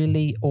the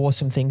really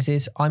awesome things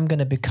is I'm going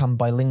to become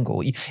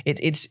bilingual.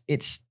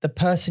 It's the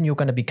person you're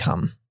going to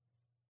become.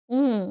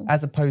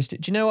 As opposed to,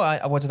 do you know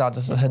what? 我知道这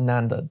是很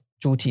难的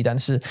主题，但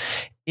是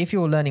if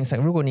you're learning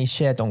something, 如果你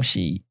学东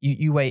西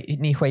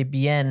你会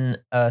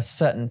变 a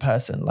certain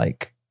person.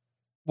 Like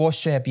我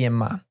学编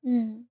码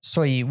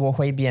所以我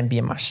会变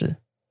编码师。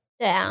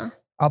对啊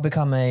I'll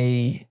become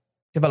a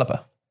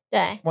developer.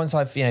 对 Once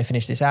I've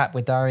finished this app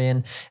with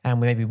Darian and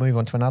we maybe move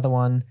on to another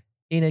one,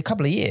 in a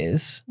couple of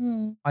years,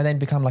 I then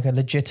become like a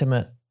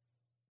legitimate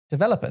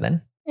developer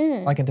then.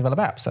 I can develop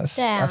apps.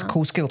 That's a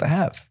cool skill to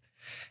have.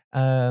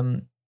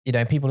 You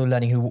know, people who are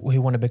learning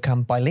who want to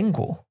become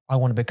bilingual. I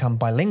want to become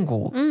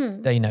bilingual.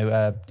 You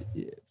know,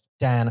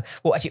 Dan.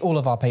 Well, actually, all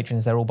of our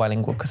patrons, they're all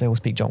bilingual because they all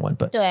speak Zhongwen.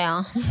 But 对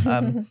啊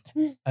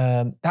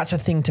that's a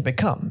thing to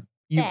become.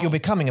 You're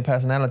becoming a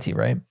personality,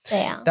 right?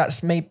 对啊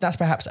That's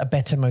perhaps a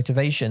better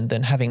motivation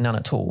than having none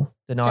at all.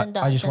 Than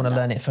I just want to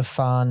learn it for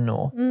fun,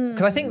 or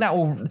because I think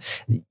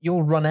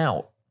you'll run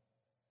out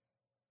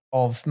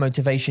of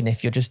motivation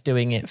if you're just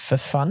doing it for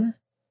fun.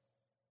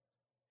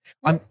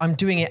 I'm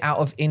doing it out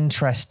of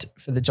interest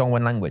for the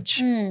Zhongwen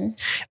language.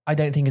 I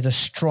don't think it's a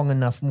strong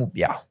enough 目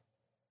标.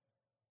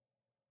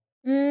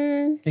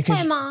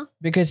 会吗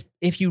Because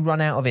if you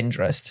run out of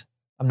interest,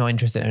 I'm not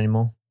interested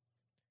anymore.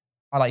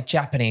 I like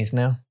Japanese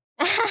now.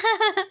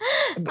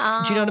 Do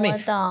you know what I mean? 我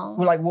懂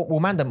Well, like 我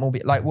们的目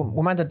标 like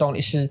我们的动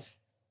力是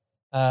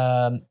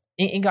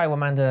应该我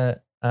们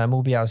的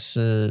目标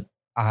是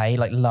爱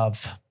like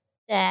love.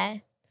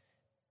 对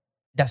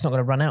That's not going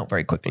to run out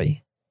very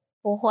quickly.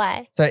 不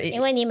会 So 因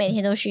为你每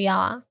天都需要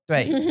啊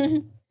right.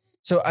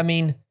 So I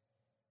mean,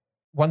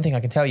 one thing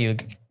I can tell you,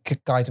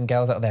 guys and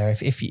girls out there,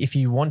 if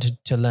you wanted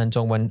to learn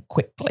Zhongwen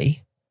quickly,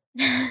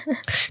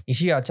 你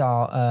需要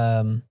找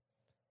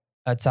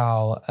a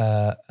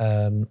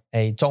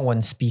中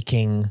文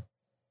speaking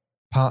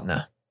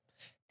partner.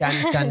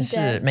 但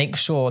是 make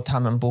sure 他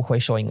们不会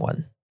说英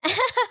文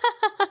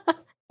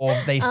or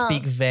they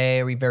speak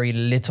very, very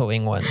little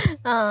英文。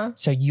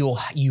So you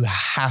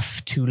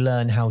have to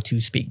learn how to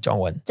speak 中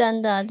文。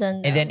真的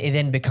真的。It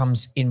then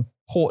becomes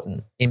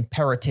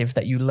imperative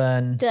that you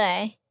learn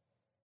对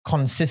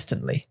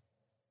consistently。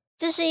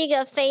这是一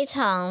个非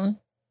常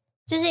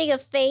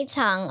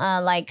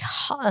like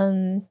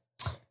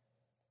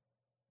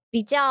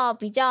比较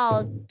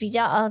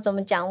怎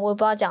么讲？我也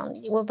不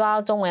知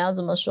道中文要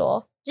怎么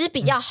说，就是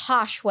比较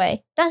harsh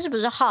way，但是不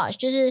是 harsh，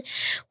 就是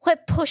会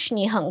push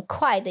你很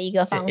快的一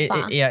个方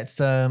法。Yeah, it's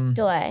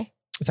对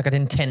it's like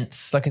an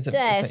intense, like it's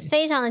对，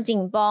非常的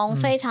紧绷，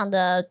非常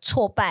的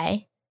挫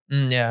败。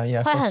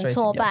yeah, 会很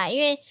挫败，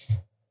因为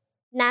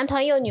男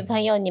朋友、女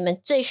朋友，你们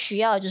最需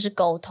要的就是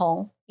沟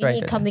通。You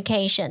need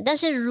communication， 但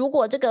是如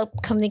果这个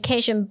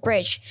communication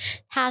bridge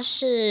它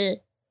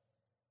是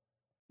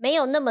没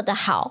有那么的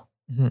好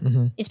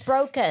，it's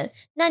broken，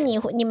 那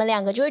你们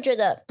两个就会觉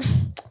得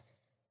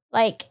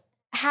like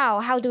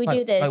how do we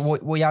do this？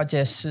 我要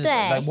解释，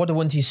对，我的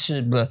问题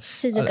是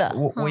这个，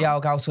我要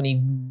告诉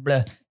你，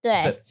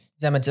对，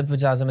不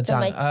知道怎么讲，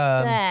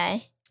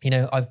对。You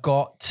know, I've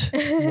got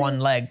one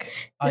leg.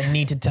 I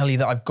need to tell you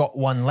that I've got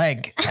one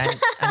leg, and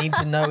I need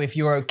to know if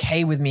you're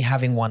okay with me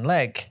having one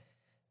leg.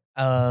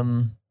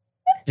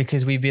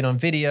 Because we've been on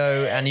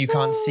video and you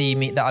can't see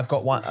me that I've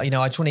got one. You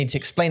know, I just need to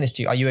explain this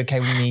to you. Are you okay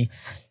with me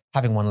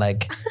having one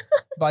leg?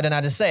 But I don't know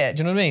how to say it.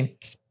 Do you know what I mean?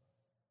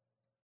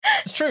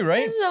 It's true,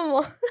 right? 什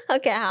么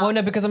Okay, 好。 Well,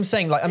 no, because I'm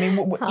saying like I mean,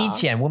 以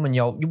前我们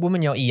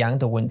有一样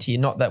的问题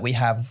not that we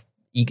have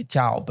一个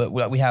脚 but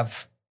we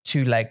have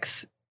two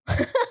legs.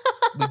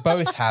 We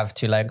both have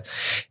two legs.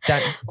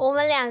 我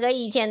们两个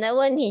以前的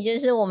问题就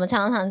是，我们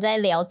常常在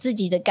聊自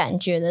己的感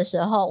觉的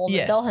时候，我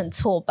们都很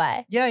挫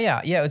败。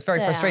Yeah. It was very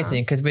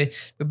frustrating because we're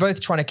both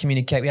trying to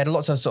communicate. We had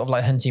lots of sort of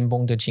like 很紧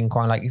绷的情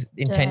况, like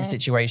intense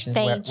situations.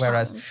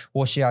 Whereas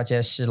我需要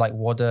解释 like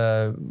我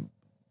的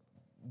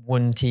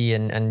问题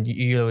and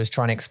Yula was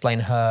trying to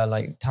explain her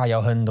like 她有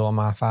很多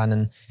麻烦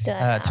and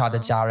她的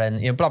家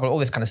人 you know, blah blah all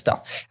this kind of stuff.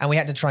 And we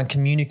had to try and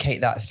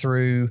communicate that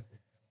through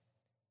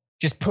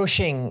just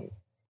pushing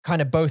kind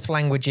of both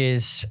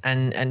languages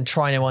and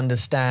trying to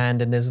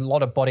understand, and there's a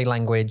lot of body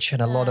language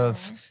and a lot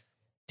of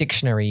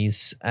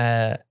dictionaries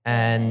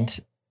and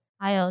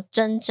还有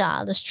挣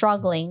扎的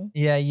struggling.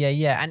 Yeah.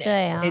 And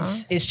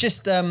it's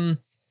just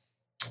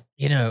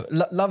you know,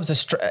 love's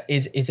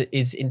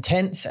is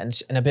intense and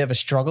a bit of a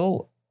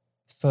struggle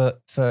for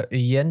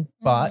Ian,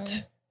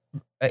 but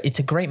it's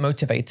a great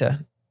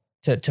motivator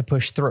to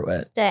push through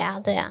it. 对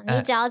啊，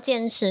你只要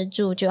坚持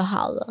住就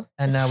好了。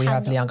And now we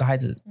have 两个孩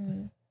子。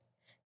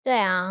对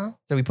啊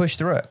So we pushed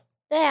through it.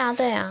 对啊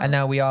And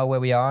now we are where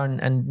we are,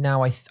 and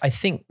now I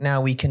think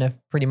now we can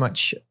pretty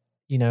much,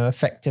 you know,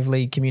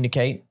 effectively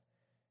communicate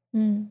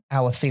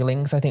our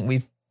feelings. I think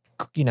we've,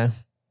 you know,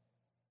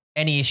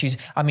 any issues.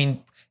 I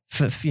mean,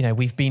 you know,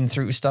 we've been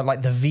through stuff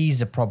like the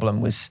visa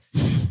problem was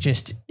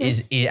just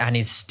is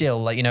still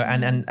like, you know,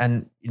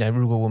 and you know,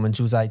 如果我们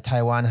住在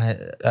台湾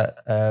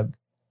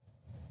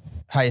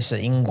还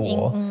是英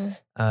国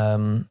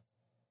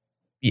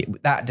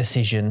that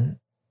decision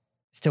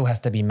still has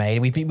to be made.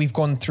 We've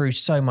gone through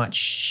so much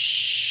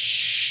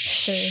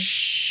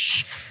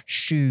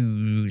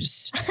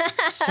shoes,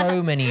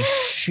 so many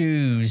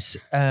shoes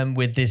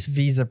with this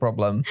visa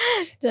problem,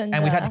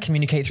 and we've had to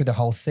communicate through the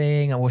whole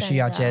thing. 我需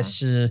要解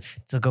释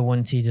这个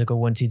问题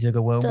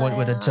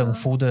我的政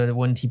府的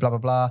问题 blah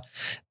blah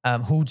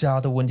blah, 护照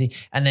的问题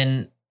and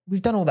then we've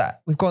done all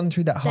that. We've gone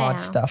through that hard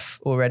stuff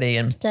already,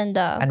 and 真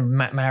的 and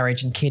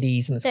marriage and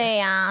kiddies and stuff.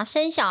 对啊，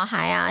生小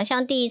孩啊，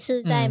像第一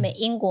次在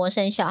英国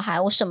生小孩，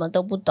我什么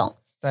都不懂。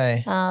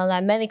对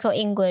来 medical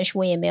English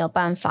我也没有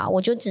办法，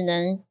我就只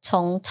能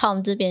从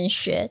Tom 这边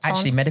学。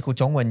Actually, medical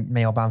中文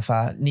没有办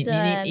法，你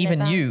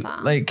even you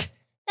like.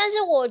 但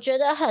是我觉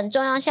得很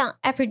重要，像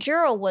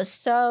epidural was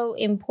so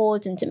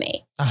important to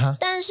me.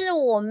 但是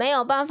我没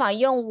有办法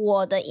用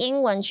我的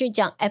英文去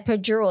讲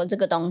epidural 这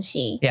个东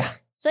西。Yeah.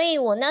 所以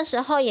我那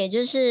时候也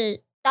就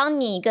是当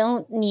你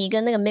跟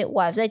那个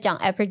midwife 在讲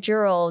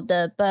epidural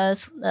的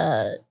birth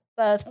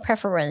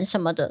preference 什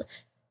么的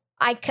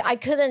I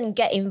couldn't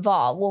get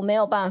involved， 我没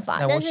有办法，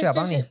但是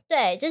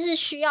就是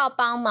需要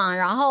帮忙，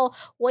然后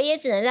我也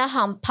只能在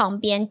旁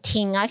边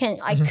听 I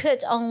could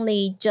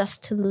only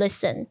just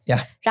listen，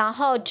 然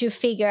后 to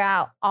figure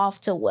out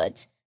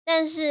afterwards。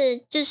但是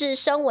就是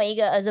身为一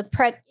个 as a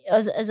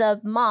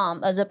mom,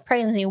 as a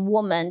pregnancy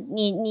woman，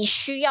 你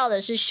需要的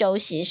是休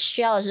息，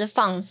需要的是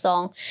放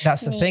松。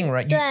That's the thing,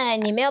 right? 对，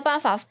你没有办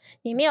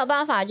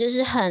法，就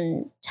是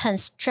很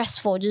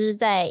stressful， 就是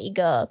在一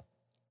个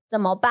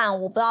怎么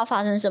办？我不知道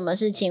发生什么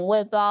事情，我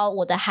也不知道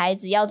我的孩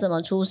子要怎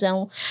么出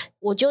生，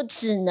我就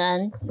只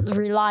能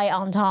rely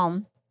on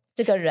Tom。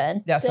这个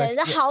人，对，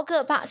那好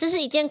可怕，这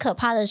是一件可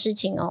怕的事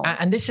情哦。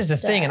And this is the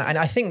thing, and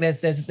I think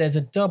there's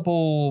a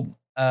double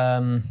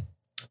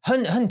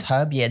很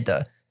特别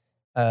的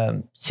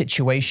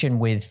situation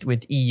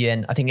with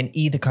Ian, I think in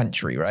either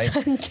country, right?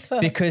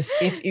 Because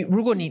if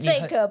如果你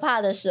最可怕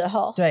的时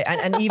候，对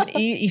and even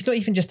it's not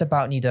even just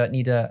about 你的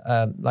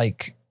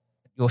like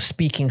your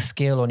speaking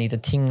skill or 你的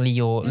听力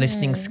or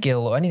listening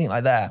skill or anything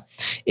like that.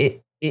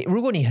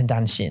 如果你很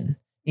担心，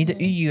你的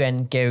语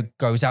言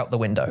goes out the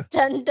window.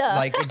 真的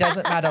Like it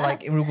doesn't matter.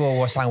 Like 如果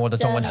我想我的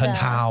中文很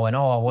好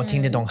and 我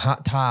听得懂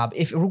他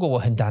if 如果我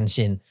很担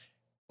心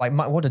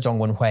like 我的中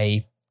文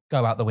会 go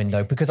out the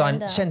window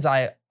because 现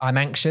在 I'm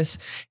anxious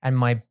and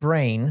my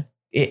brain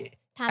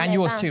and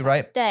yours too,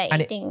 right? 对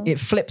and 一定 it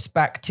flips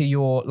back to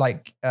your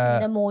like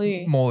你的母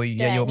语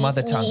yeah, your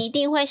mother 你 tongue. 一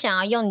定会想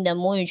要用你的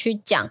母语去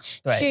讲，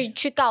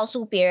去告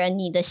诉别人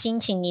你的心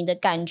情、你的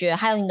感觉，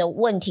还有你的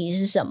问题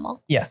是什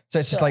么。Yeah, so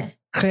it's just like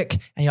click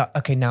and you're like,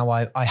 okay, now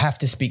I have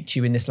to speak to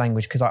you in this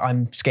language because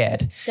I'm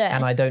scared 对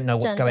and I don't know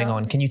what's going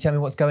on. Can you tell me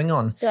what's going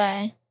on?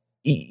 对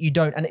You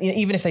don't, and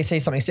even if they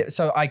say something,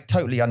 so I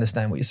totally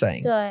understand what you're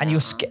saying. 对啊 And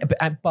you're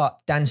scared, but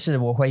但是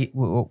我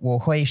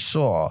会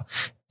说，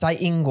在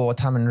英国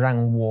他们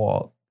让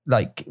我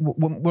like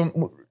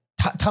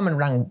他们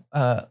让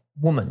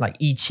我们 like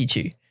一起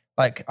去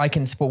like I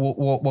can support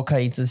我可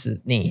以支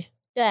持你。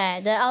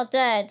对对哦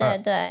对对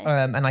对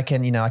And I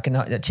can, I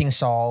can 轻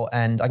手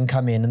and I can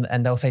come in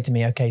and they'll say to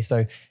me, okay,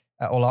 so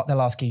or they'll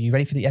ask you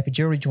ready for the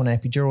epidural? Do you want an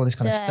epidural? This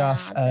kind of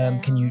stuff.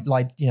 Can you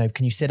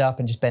can you sit up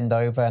and just bend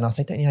over? And I'll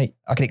say,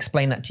 I can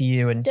explain that to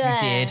you, and you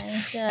did.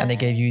 And they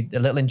gave you a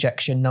little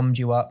injection, numbed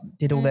you up,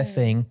 did all their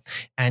thing,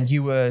 and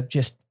you were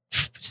just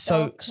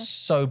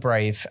so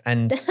brave,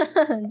 and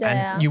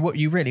and you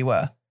really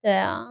were. 对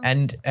啊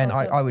And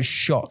I was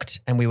shocked,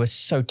 and we were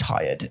so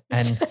tired,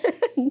 and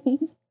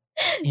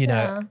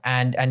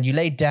and you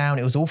laid down,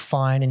 it was all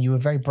fine, and you were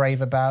very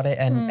brave about it,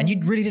 and you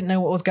really didn't know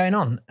what was going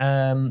on.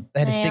 They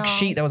had this big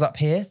sheet that was up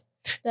here,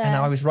 and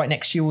I was right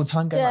next to you all the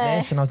time going like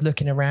this, and I was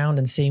looking around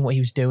and seeing what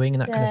he was doing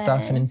and that kind of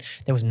stuff, and then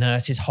there was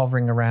nurses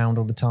hovering around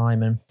all the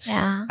time, and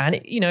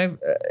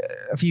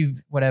a few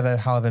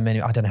however many,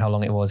 I don't know how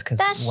long it was, because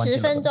大概10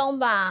分钟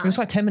吧 it was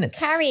like 10 minutes.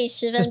 carry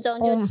 10分钟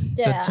就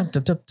对啊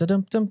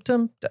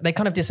They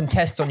kind of did some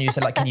tests on you,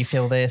 said like, can you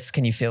feel this,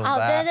 can you feel 哦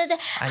that? 对对对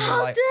And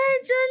you're 哦 like, 对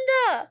真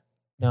的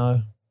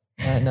no.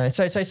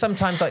 So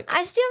sometimes like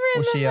I still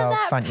remember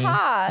that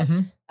part.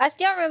 I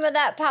still remember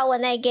that part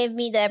when they gave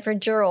me the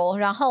epidural.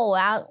 然后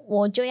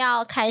我就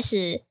要开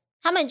始，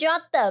他们就要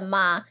等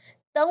嘛，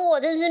等我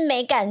就是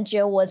没感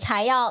觉，我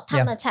才要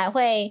他们才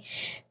会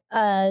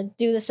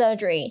do the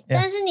surgery.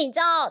 但是你知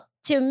道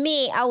to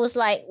me, I was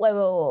like,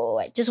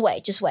 wait, just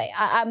wait.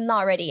 I'm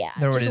not ready yet.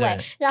 Just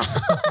wait.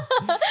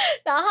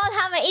 然后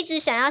他们一直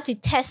想要 to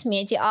test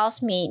me, to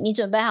ask me, 你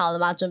准备好了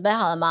吗？准备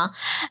好了吗？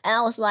 And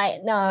I was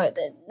like,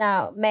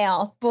 no, 没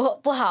有，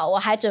不好，我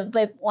还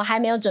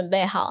没有准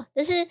备好。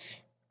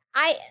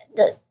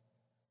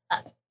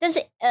但是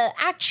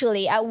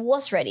actually I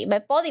was ready, my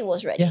body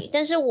was ready,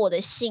 但是我的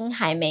心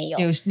还没有。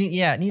it was it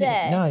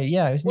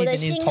was 我的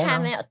心还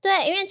没有，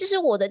对，因为这是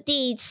我的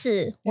第一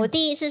次，我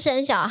第一次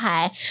生小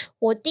孩，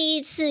我第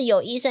一次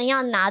有医生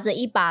要拿着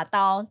一把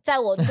刀在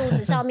我肚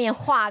子上面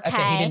划开。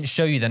Okay, he didn't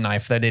show you the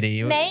knife though, did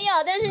he? 没有，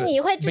但是你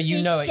会自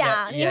己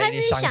想，你会自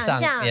己想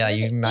象，就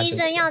是医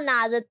生要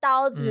拿着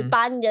刀子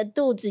把你的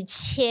肚子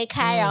切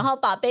开，然后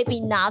把 baby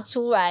拿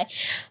出来。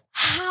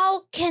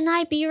How can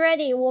I be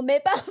ready? 我没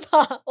办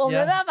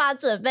法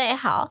准备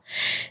好。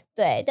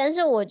对，但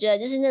是我觉得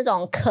就是那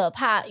种可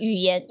怕语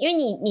言，因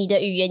为你的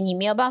语言你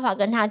没有办法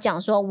跟他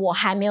讲说我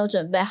还没有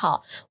准备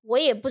好，我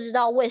也不知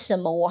道为什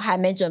么我还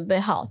没准备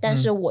好，但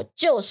是我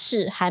就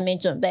是还没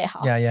准备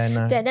好。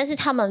No. 对，但是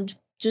他们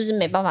就是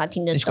没办法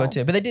听得懂。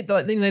But they did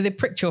like they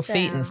pricked your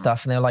feet and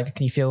stuff, and they're like,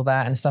 can you feel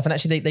that and stuff? And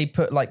actually they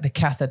put like the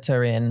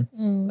catheter in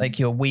like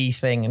your wee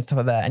thing and stuff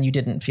like that, and you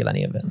didn't feel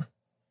any of it.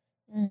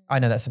 I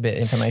know that's a bit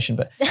of information,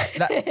 but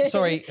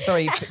sorry,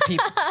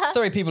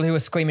 people who are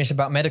squeamish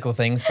about medical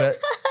things. But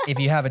if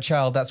you have a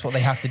child, that's what they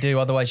have to do.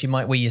 Otherwise, you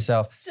might wee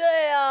yourself. 对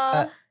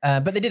啊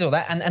but they did all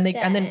that, and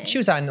then she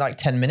was out in like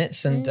 10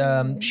 minutes,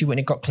 and she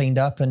went and got cleaned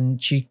up,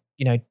 and she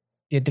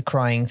did the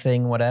crying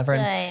thing, whatever.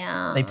 And 对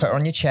啊 they put her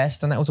on your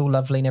chest, and that was all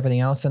lovely and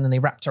everything else. And then they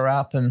wrapped her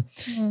up and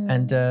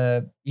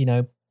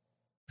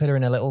put her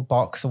in a little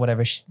box or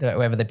whatever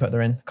they put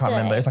her in. Can't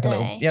remember. It's like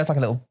a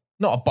little.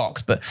 Not a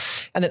box, but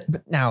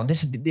now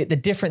this is the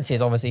difference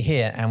is obviously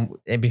here and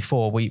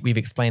before we've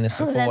explained this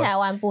before. 在台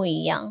湾不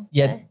一样。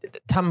 Yeah,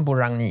 他们不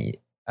让你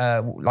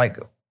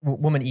like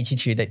woman 一起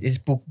去 that is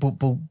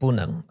不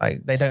能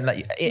like they don't let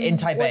you in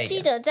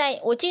Taipei.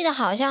 我记得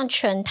好像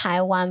全台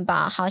湾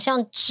吧，好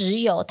像只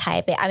有台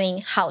北 I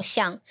mean 好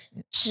像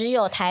只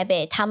有台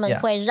北他们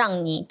会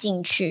让你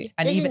进去。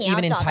 And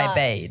even in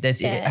Taipei,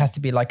 it has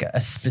to be like a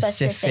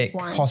specific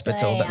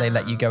hospital that they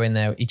let you go in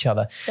there each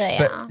other. 对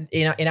But 啊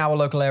in our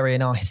local area,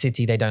 in our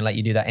city, they don't let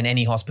you do that in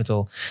any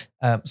hospital.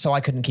 So I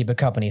couldn't keep her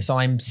company. So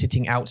I'm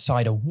sitting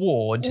outside a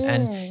ward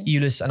and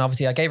Euless, and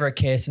obviously I gave her a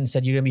kiss and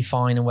said, you're going to be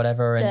fine and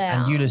whatever.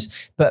 And Euless,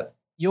 but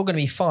you're going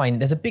to be fine.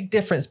 There's a big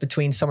difference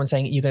between someone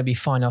saying you're going to be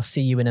fine, I'll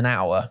see you in an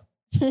hour.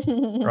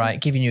 Right,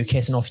 giving you a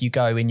kiss and off you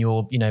go in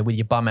your, with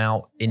your bum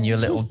out in your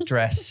little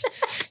dress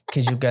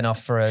because you're going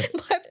off for a...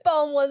 My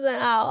bum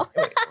wasn't out.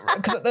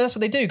 Because that's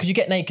what they do, because you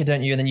get naked,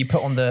 don't you? And then you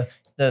put on the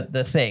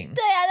thing.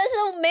 对啊，但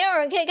是没有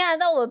人可以看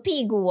得到我的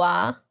屁股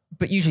啊。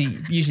but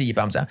usually your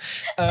bum's out.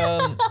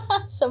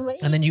 什么意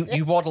思？ And then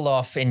you waddle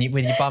off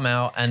with your bum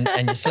out and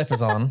your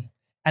slippers on.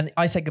 And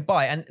I say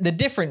goodbye. And the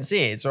difference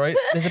is, right,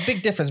 there's a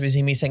big difference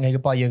between me saying, hey,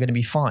 goodbye, you're going to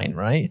be fine,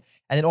 right?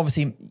 And then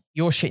obviously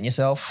you're shitting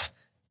yourself.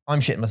 I'm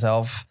shitting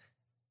myself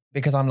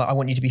because I'm like, I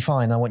want you to be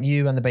fine. I want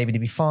you and the baby to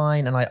be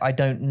fine. And I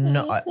don't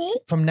know,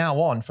 from now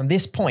on, from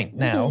this point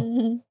now,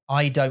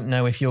 I don't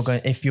know if you're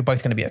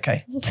both going to be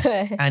okay.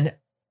 对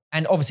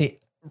And obviously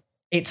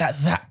it's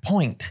at that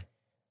point,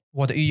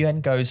 我的语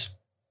言 goes,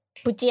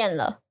 不见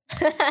了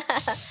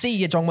see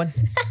ya, Zhongwen.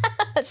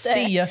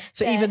 See ya.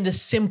 So even the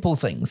simple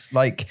things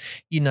like,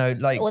 you know,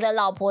 like 我的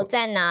老婆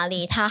在哪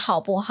里？她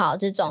好不好？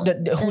这种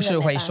the 护士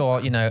会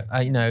说 you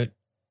know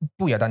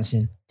不要担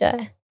心。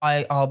对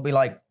I'll be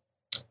like,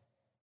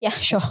 Yeah,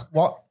 sure.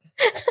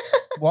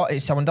 What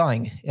is someone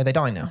dying? Are they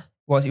dying now?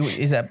 What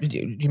is that? Do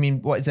you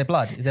mean what is there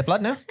blood? Is there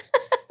blood now?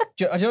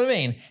 Do you know what I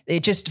mean?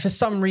 It just for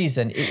some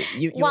reason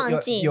忘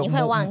记，你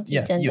会忘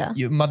记，真的。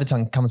 Your mother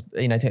tongue comes,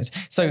 you know.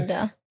 So 真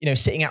的 you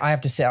know, I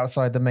have to sit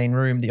outside the main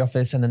room, the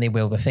office, and then they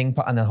wheel the thing.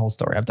 And the whole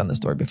story. I've done the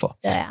story before.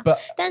 对啊 But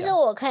但是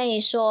我可以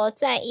说，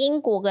在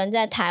英国跟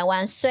在台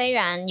湾虽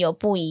然有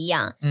不一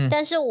样，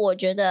但是我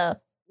觉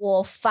得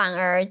我反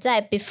而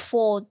在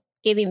before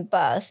giving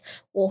birth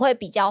我会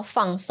比较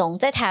放松，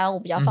在台湾我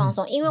比较放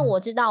松，因为我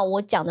知道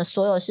我讲的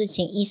所有事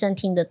情医生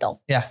听得懂。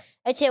 yeah.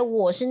 而且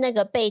我是那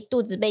个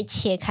肚子被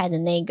切开的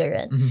那个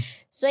人，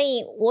所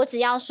以我只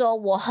要说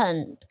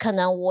可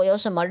能我有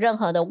什么任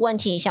何的问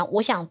题，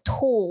我想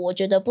吐，我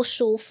觉得不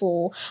舒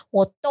服，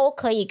我都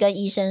可以跟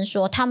医生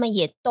说，他们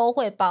也都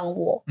会帮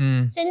我。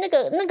所以那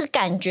个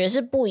感觉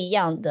是不一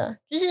样的，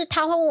就是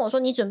他会问我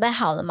说你准备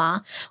好了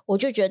吗？我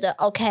就觉得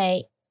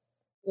OK，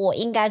 我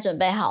应该准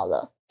备好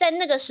了。在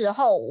那个时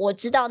候我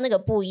知道那个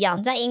不一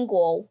样，在英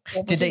国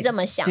我不是这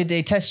么想。 Did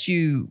they test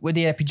you with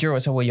the epidural?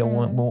 So 我有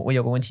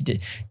个问题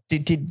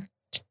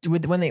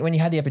when you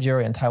had the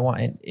epidural in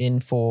Taiwan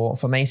for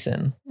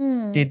Mason,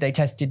 did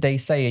they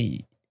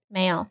say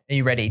没有 are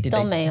you ready?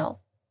 都没有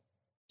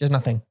Just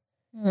nothing.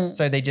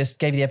 So they just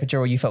gave you the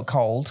epidural, you felt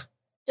cold.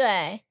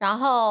 对，然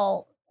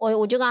后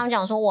我就跟他们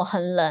讲说我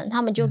很冷，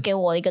他们就给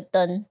我一个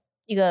灯，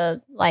一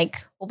个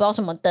like 我不知道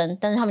什么灯，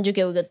但是他们就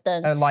给我一个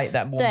灯， A light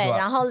that warms 对， you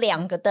然 up. 后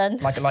2个灯，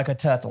 Like a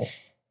turtle.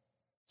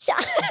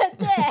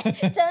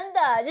 对，真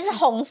的就是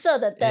红色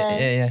的灯。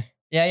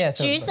 Yeah.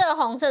 橘色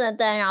红色的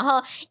灯，然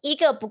后一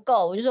个不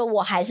够，我就说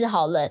我还是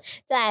好冷，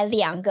再来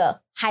2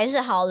个还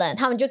是好冷，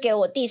他们就给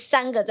我第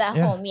3个在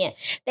后面。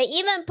They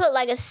even put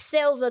like a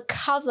silver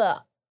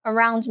cover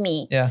around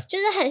me. Yeah. 就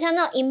是很像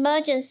那种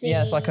emergency.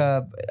 Yeah, it's like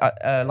a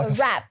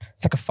wrap.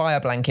 It's like a fire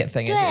blanket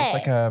thing. It's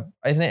like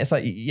isn't it? It's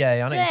like I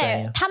know what you're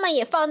saying. 对，他们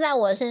也放在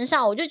我身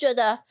上，我就觉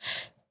得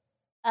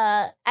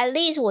at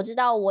least 我知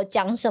道我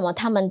讲什么，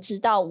他们知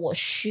道我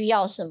需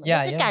要什么，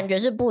但是感觉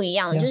是不一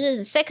样的。就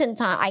是 second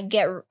time I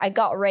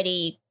got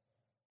ready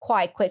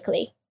quite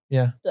quickly.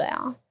 Yeah. 对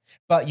啊。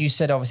 But you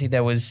said obviously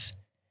there was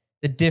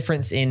the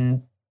difference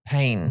in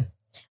pain.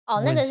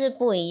 哦，那个是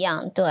不一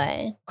样，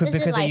对，就是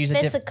Because they like use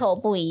a physical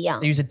不一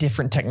样 They，use a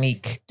different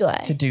technique 对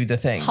to do the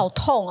thing. 好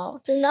痛哦，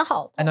真的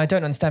好痛。 And I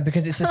don't understand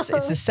because it's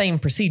the same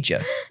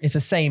procedure. It's the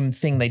same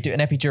thing they do.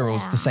 An epidural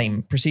is the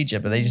same procedure,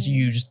 but they just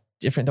use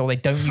different, or they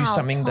don't use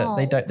something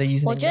that they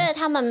use. 我觉得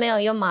他们没有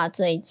用麻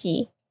醉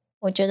剂，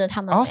我觉得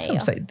他们没 Ask 有。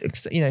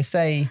 them,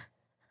 say,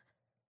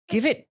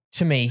 give it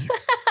to me.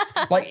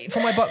 Like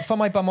for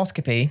my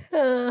bumoscopy,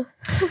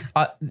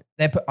 I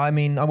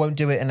won't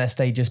do it unless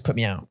they just put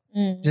me out.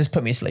 Just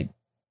put me asleep.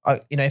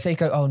 If they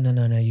go, oh no,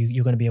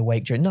 you're going to be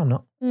awake during. No, I'm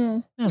not.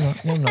 No,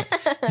 I'm not.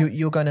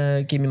 You're going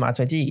to give me my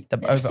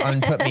over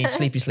and put me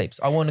sleepy sleeps.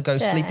 I want to go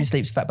sleepy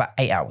sleeps for about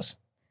 8 hours.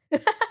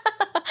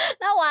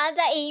 那我要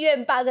在医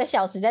院8个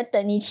小时在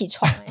等你起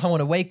床。I want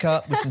to wake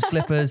up with some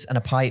slippers and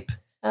a pipe.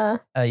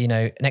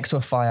 Next to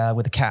a fire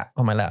with a cat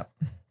on my lap.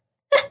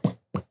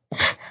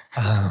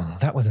 Oh,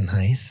 that was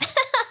nice.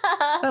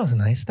 That was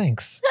nice.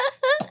 Thanks.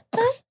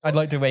 I'd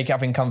like to wake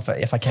up in comfort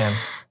if I can.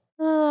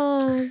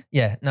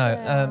 Yeah.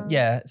 No.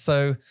 Yeah.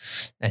 So,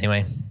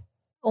 anyway.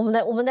 我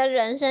们的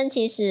人生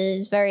其实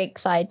is very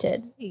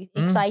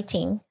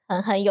exciting，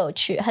 很有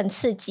趣，很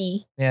刺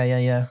激。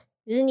Yeah.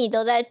 就是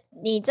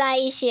你在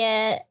一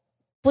些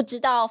不知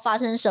道发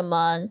生什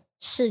么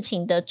事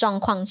情的状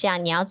况下，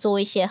你要做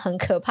一些很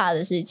可怕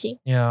的事情。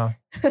Yeah.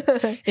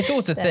 It's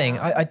also the thing.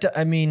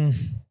 I mean,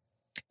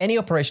 any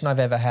operation I've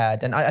ever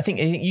had, and I think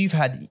you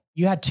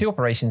had 2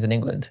 operations in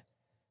England.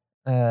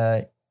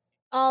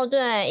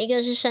 对，一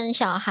个是生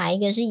小孩，一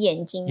个是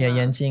眼睛。Yeah,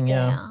 眼睛。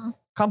Yeah.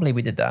 Can't believe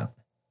we did that.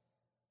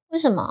 为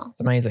什么？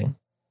 It's amazing.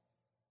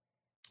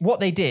 What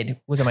they did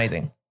was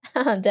amazing.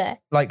 对。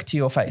 Like to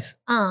your face.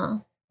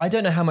 I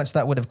don't know how much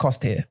that would have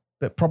cost here,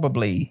 but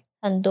probably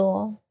很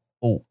多。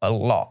a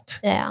lot.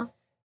 对啊。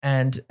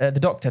 And the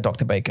doctor,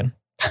 Dr. Bacon.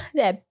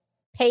 对，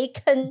培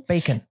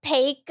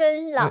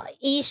根老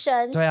医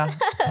生。对啊，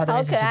他的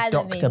名字是好可爱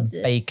的名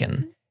字。 Dr.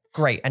 Bacon.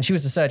 Great. And she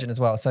was a surgeon as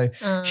well. So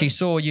she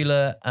saw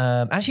Eula.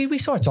 Actually, we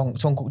saw a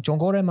中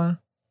国人吗？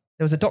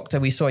 there was a doctor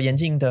we saw 眼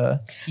睛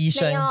的医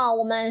生。没有，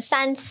我们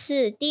3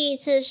次，第一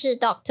次是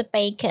Dr.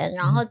 Bacon，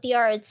 然后第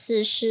二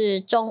次是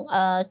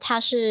他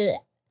是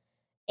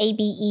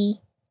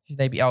ABE。She's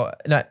ABE. Oh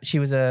no, she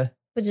was a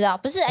不知道，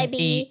不是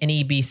ABE， an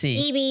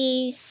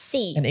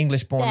EBC. An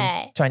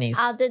English-born Chinese.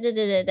 啊，对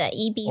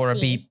EBC or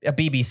a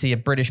BBC, a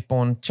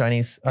British-born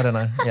Chinese. I don't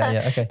know.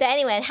 Yeah, okay. 对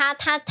 ，anyway，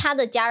 他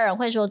的家人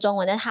会说中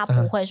文，但他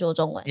不会说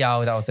中文。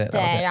Yeah, that was it.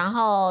 对，然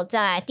后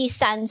再来第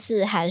3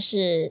次还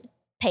是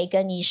培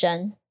根医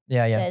生。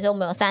Yeah. 对，所以我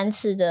们有3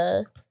次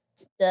的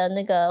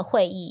那个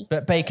会议。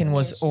But Bacon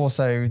was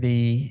also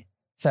the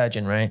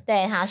surgeon, right?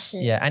 对，他是。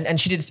Yeah, and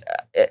she did.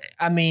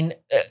 I mean,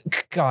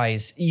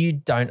 guys, you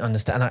don't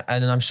understand,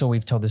 and I'm sure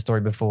we've told this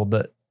story before,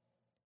 but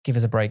give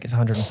us a break. It's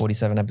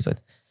 147 episodes.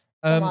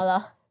 怎么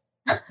了？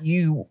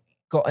 You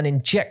got an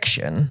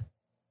injection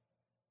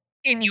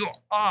in your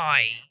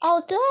eye.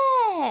 哦，对，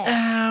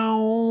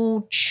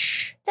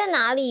 Ouch. 在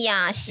哪里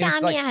呀？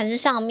下面还是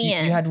上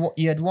面 You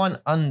had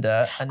one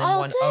under and then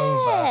哦， one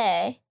over.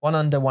 对， One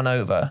under, one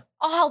over.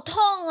 哦，好痛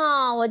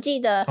哦！我记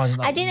得 I was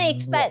like, I didn't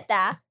expect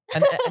that.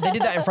 And they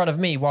did that in front of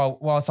me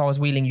whilst I was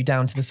wheeling you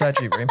down to the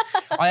surgery room.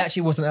 I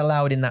actually wasn't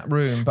allowed in that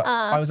room, but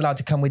I was allowed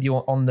to come with you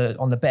on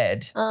the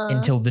bed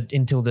until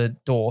the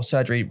door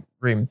surgery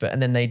room. And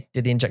then they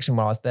did the injection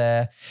while I was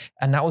there,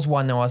 and that was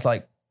one. I was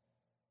like,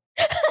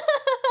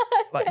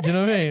 do you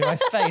know what I mean? My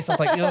face, I was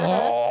like,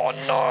 oh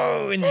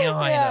no, in the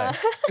eye. Yeah.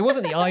 No. It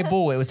wasn't the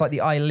eyeball; it was like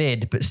the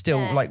eyelid, but still,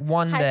 like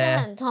one 还是 there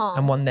很痛。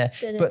 and one there.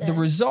 对对 But the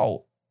对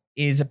result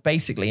is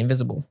basically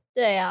invisible.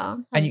 对啊，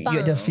 And 很 you 棒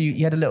had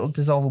you had a little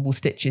dissolvable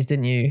stitches,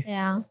 didn't you? 对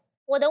啊，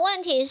我的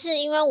问题是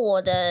因为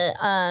我的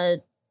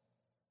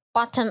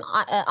bottom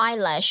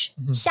eyelash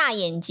下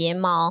眼睫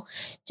毛，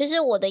就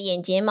是我的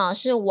眼睫毛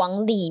是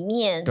往里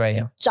面对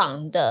呀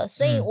长的，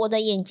所以我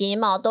的眼睫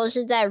毛都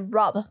是在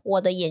rub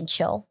我的眼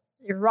球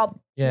，rub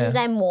就是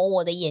在磨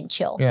我的眼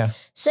球。 Yeah.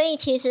 所以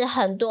其实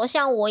很多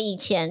像我以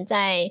前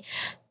在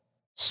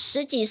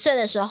10几岁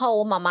的时候，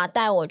我妈妈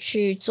带我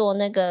去做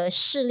那个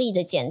视力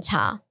的检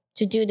查。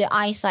To do the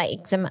eyesight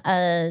exam,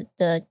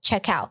 的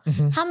check out，、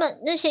他们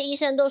那些医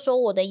生都说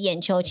我的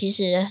眼球其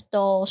实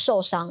都受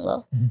伤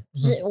了，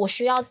就是我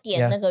需要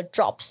点那个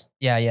drops。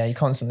 Yeah, you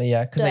constantly,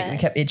 because they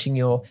kept itching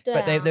your.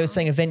 But they were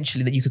saying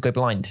eventually that you could go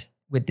blind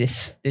with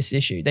this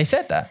issue. They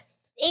said that.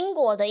 英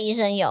国的医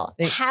生有，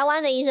台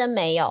湾的医生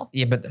没有。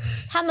 Yeah, but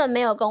他们没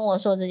有跟我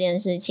说这件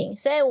事情，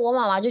所以我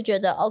妈妈就觉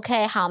得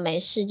OK， 好，没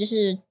事，就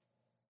是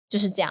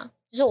这样，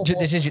就是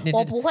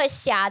我不会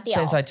瞎掉。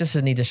现在就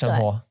是你的生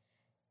活。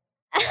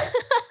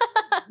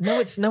No,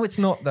 it's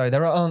not though.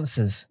 There are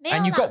answers,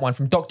 and you got one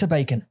from Dr.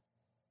 Bacon.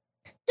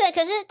 对，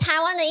可是台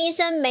湾的医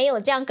生没有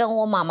这样跟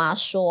我妈妈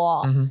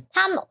说，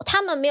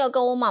他们没有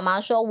跟我妈妈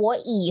说，我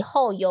以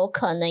后有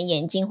可能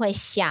眼睛会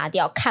瞎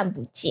掉，看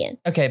不见。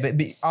 Okay, but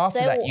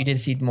after that, you did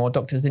see more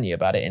doctors, didn't you,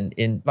 about it?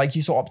 In like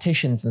you saw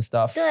opticians and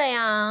stuff. 对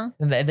啊，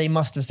 And they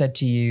must have said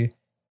to you,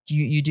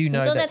 you do know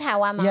你说在 that 台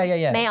湾吗？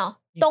 Yeah. 没有，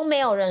都没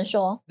有人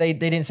说。 they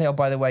didn't say, oh,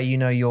 by the way, you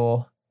know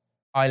your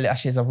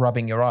eyelashes are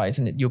rubbing your eyes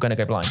and you're going to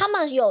go blind. 他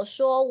们有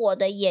说我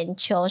的眼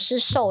球是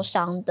受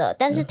伤的，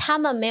但是他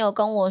们没有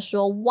跟我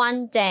说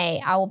one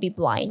day I will be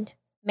blind，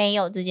 没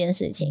有这件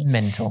事情。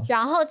 Mental.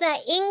 然后在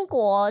英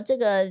国，这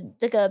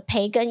个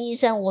培根医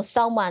生，我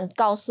someone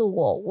告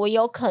诉我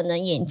有可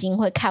能眼睛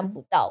会看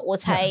不到，我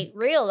才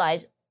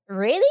realize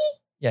really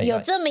Yeah, 有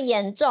这么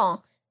严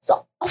重。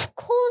So of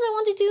course I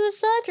want to do the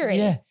surgery.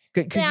 Yeah.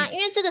 对啊，因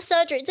为这个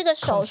surgery 这个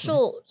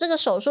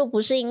手术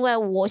不是因为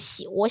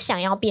我想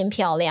要变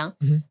漂亮，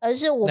而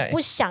是我不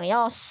想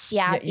要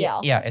瞎掉。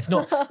Yeah, it's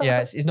not.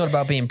 Yeah, it's not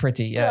about being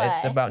pretty. Yeah,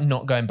 it's about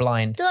not going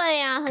blind. 对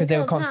啊， Because they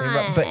were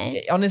constantly.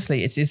 But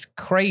honestly, it's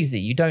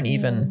crazy. You don't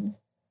even.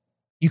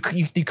 You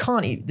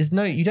can't. There's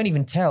no. You don't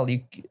even tell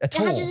you at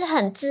因为 all. 它就是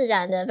很自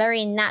然的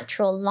very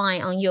natural line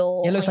on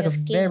your. It looks like a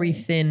very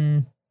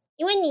thin.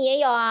 因为你也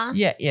有啊。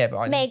Yeah,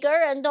 but 每个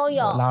人都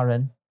有。拉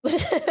人。不是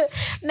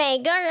每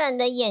个人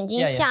的眼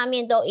睛下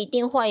面都一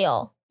定会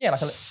有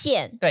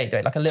线，对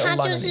like a little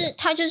line.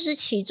 它就是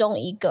其中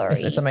一个而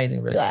已。 It's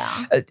amazing, really. 对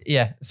啊。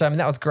Yeah. So I mean,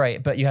 that was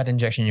great, but you had an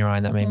injection in your eye,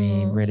 and that made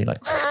me really like.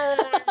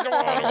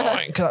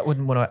 Because I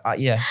wouldn't want to.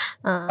 Yeah.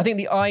 I think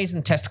the eyes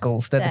and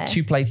testicles, they're the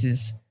two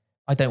places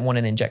I don't want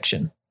an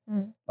injection.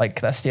 Like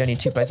that's the only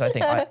two places I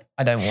think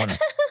I don't want.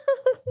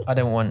 I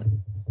don't want.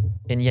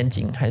 In 眼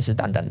睛还是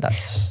蛋蛋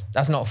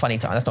that's not funny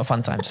time. That's not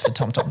fun times for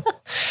Tom.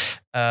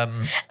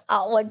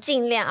 我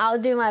尽量 I'll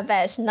do my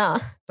best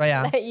not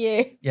let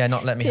you. Yeah,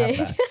 not let me have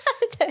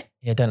that.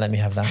 Yeah, don't let me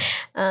have that.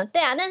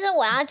 对啊，但是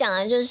我要讲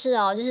的就是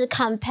就是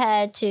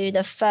compared to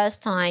the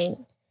first time，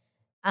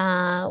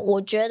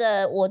 我觉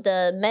得我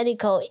的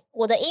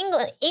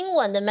英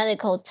文的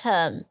medical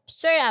term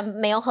虽然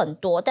没有很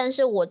多，但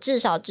是我至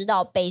少知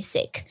道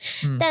basic，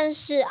但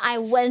是 I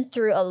went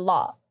through a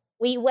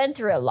lot。We went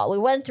through a lot. We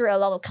went through a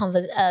lot of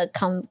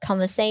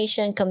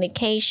conversation,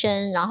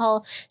 communication. 然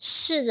后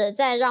试着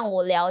再让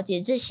我了解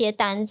这些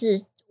单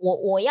字，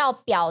我要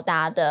表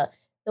达的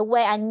the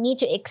way I need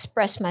to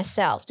express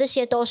myself， 这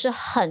些都是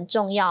很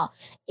重要。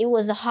It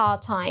was a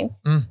hard time。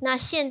那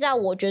现在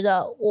我觉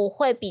得我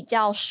会比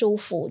较舒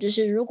服，就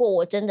是如果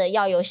我真的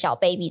要有小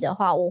baby 的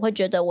话，我会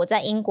觉得我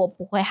在英国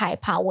不会害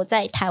怕，我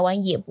在台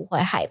湾也不会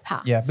害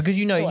怕。Yeah, because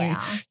you know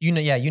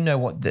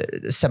what the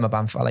sema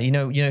banfa, like you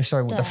know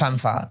sorry what the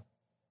fanfa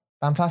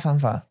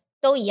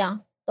都一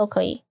样，都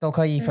可以，都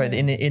可以 for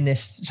in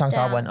this 长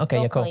沙文。Okay,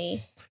 yeah, cool.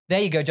 There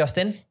you go,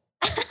 Justin.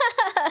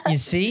 You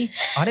see,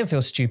 I don't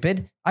feel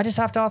stupid. I just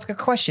have to ask a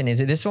question.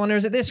 Is it this one or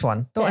is it this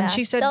one? And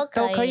she said, 都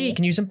可以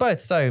can use them both.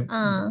 So,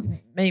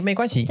 没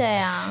关系。对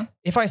啊。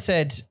If I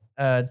said,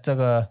 这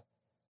个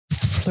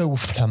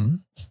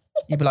flum,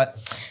 you'd be like,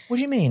 what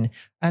do you mean?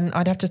 And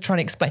I'd have to try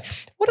and explain.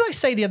 What did I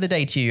say the other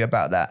day to you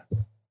about that?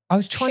 I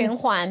was trying to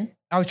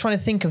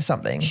think of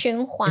something.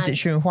 循环 Is it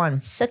循环?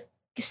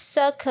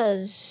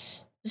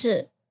 Circus 不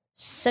是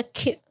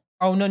circuit.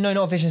 Oh no,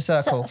 not vicious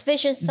circle.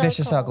 Vicious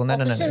circle. No.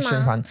 循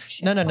环.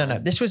 No.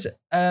 This was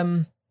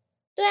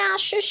对啊，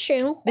是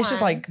循环。 This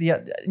was like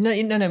the no.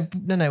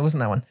 It wasn't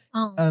that one.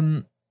 Oh.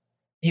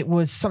 It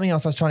was something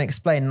else I was trying to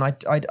explain, and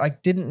I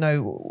didn't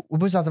know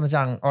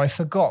or I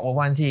forgot what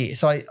one's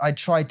so I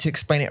tried to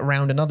explain it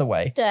around another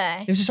way.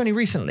 对 It was just only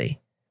recently.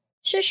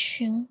 是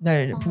循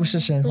No, 不是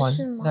循环.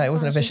 No, it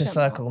wasn't a vicious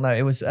circle. No,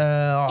 it was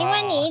因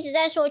为你一直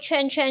在说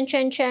圈圈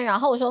圈圈，然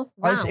后我说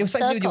round, it was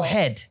something to do with your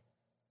head.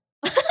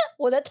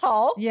 我的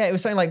头 Yeah, it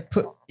was something like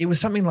it was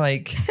something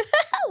like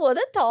我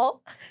的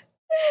头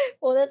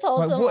like,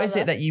 怎么 what is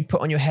it that you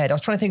put on your head? I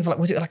was trying to think of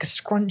was it like a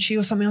scrunchie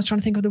or something? I was trying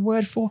to think of the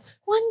word for.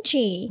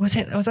 Spongy. Was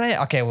that it?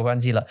 Okay, well,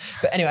 Banzila.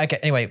 But anyway,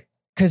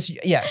 because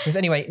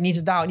anyway, 你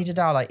知道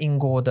like 英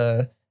国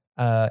的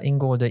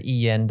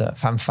语言的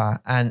方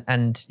法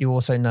and you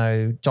also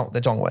know 中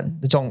文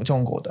的中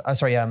国的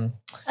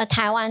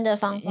台湾的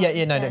方法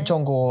no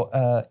中国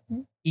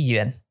医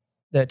院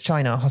the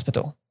China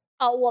Hospital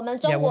我们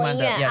中国医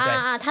院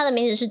它的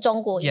名字是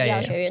中国医药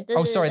学院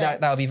Oh sorry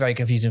that would be very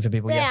confusing for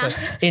people. Yeah,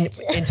 so in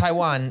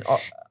Taiwan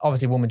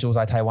obviously 我们住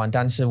在台湾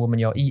但是我们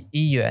有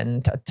医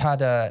院它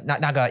的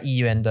那个医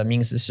院的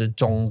名字是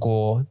中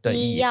国的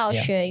医药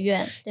学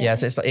院 Yeah,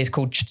 so it's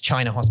called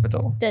China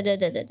Hospital. 对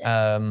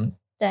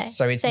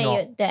So it's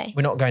not. 对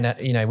We're not going to,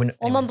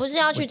 我们不是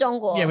要去中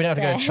国 Yeah, we don't have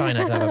to go to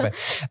China. 对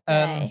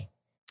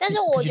但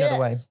是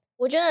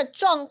我觉得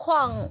状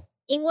况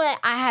因为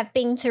I have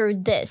been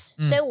through this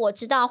所以我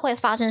知道会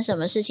发生什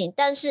么事情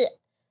但是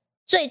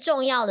最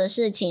重要的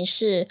事情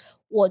是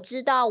我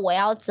知道我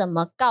要怎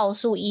么告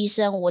诉医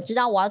生我知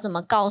道我要怎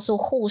么告诉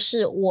护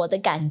士我的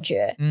感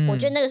觉我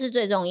觉得那个是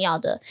最重要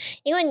的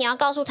因为你要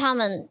告诉他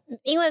们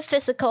因为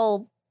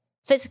physical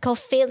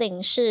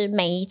feeling 是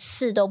每一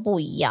次都不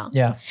一样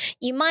Yeah.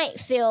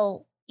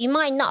 You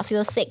might not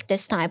feel sick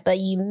this time, but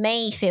you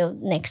may feel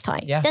next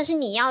time. Yeah. 但是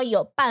你要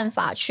有办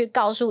法去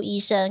告诉医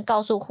生、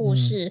告诉护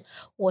士，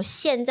我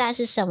现在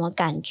是什么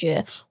感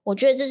觉？我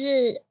觉得这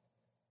是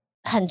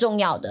很重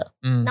要的。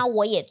那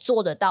我也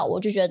做得到，我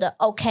就觉得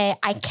OK,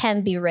 I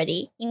can be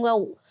ready， 因为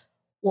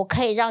我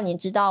可以让你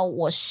知道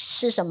我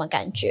是什么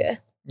感觉。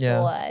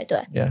Yeah. 对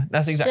Yeah,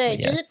 that's exactly. 对，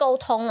就是沟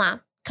通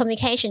啦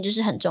 ，communication 就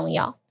是很重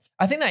要。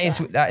I think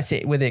that's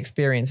it with the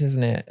experience,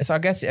 isn't it? So I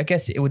guess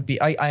it would be.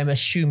 I'm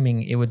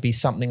assuming it would be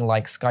something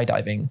like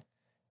skydiving.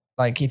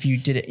 Like if you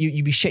did it,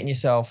 you'd be shitting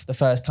yourself the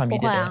first time you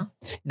did it.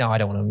 No, I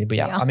don't want to. But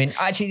yeah, I mean,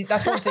 actually,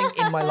 that's one thing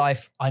in my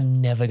life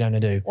I'm never going to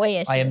do.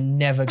 I am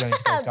never going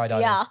to go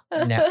skydiving.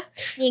 No.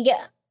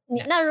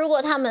 那如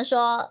果他们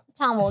说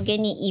，Tom，我给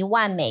你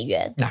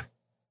$10,000，那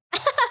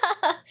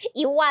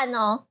1万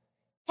哦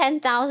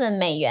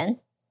，$10,000，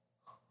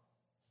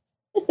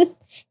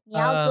你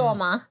要做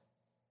吗？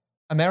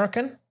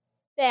 American?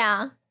 对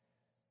啊。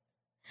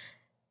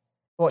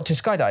What, to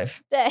skydive?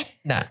 对。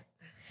Nah.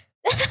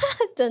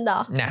 真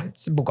的？Nah,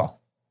 不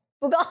够。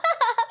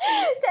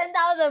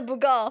10,000 不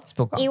够。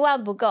不够。1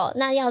万不够，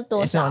那要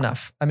多少？ It's not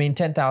enough. I mean,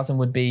 10,000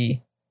 would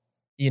be,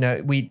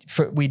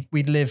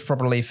 we'd live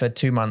probably for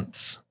 2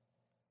 months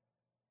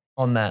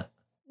on that.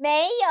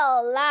 没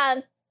有啦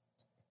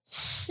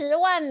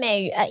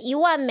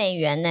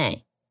，$100,000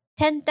呢。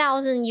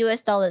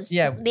$10,000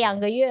 Yeah. 2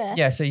个月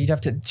Yeah, so you'd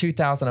have to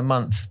 2,000 a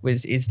month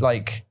is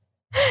like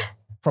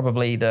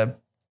probably that's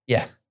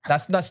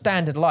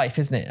standard life,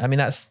 isn't it? I mean,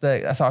 that's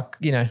our,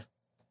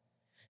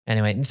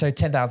 Anyway, so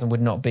 10,000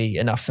 would not be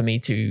enough for me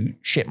to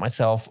ship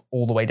myself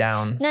all the way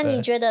down. 那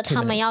你觉得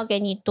他们要给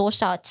你多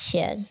少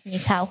钱，你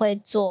才会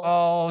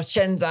做？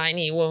现在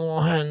你问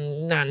我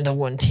很难的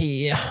问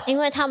题。因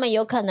为他们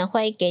有可能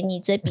会给你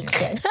这笔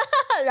钱，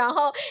然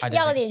后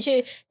要你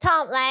去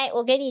Tom 来，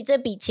我给你这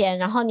笔钱，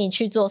然后你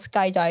去做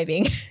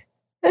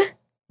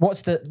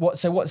skydiving。What's the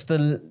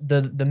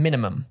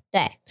minimum?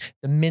 对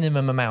The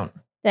minimum amount.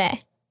 对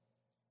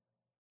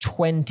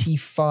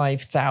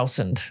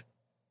 $25,000.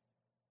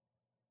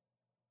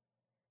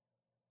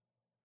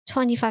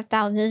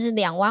 25,000这是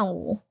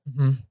25,000。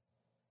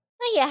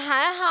那也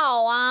还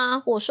好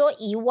啊。我说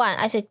1万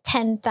I said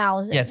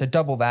 10,000. Yeah, so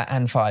double that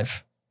and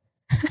 5.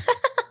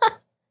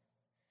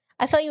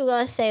 I thought you were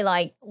gonna say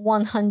like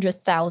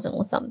 100,000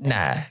 or something.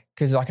 Nah,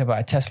 Because I could buy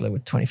a Tesla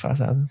with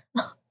 25,000.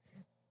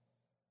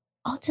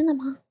 哦，真的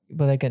吗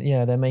But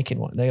they're making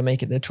one.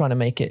 They're trying to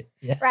make it.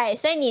 Yeah. ？Right，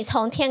 所以你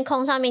从天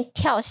空上面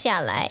跳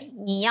下来，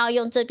你要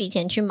用这笔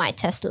钱去买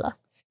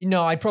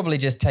Tesla。No, I'd probably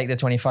just take the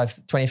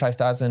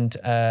 25,000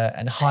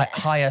 and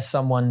hire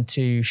someone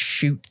to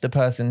shoot the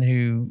person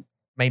who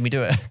made me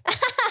do it.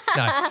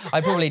 No,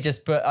 I'd probably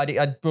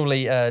I'd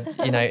probably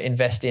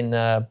invest in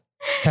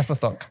Tesla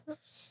stock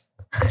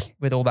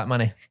with all that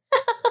money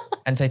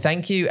and say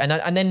thank you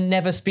and then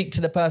never speak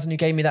to the person who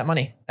gave me that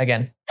money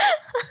again.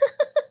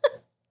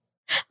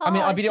 I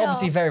mean, I'd be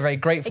obviously very, very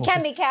grateful. It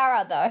can't be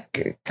Kara though.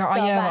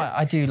 Yeah,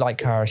 I do like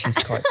Kara. She's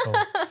quite cool.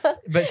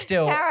 But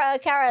still.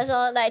 Kara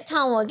说来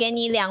Tom 我给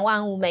你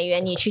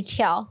$25,000你去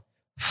跳。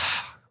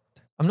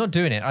I'm not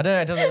doing it. I don't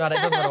know. It doesn't matter.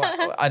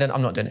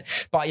 I'm not doing it.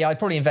 But yeah, I'd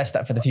probably invest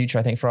that for the future,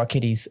 I think, for our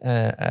kiddies.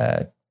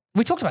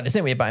 We talked about this,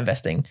 didn't we, about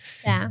investing?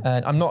 Yeah.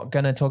 I'm not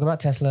going to talk about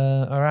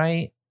Tesla, all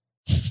right?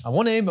 I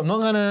want to, but I'm not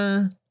going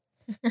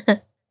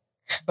to.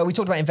 But we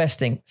talked about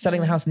investing,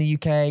 selling the house in the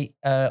UK,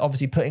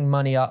 obviously putting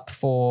money up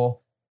for,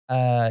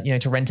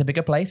 to rent a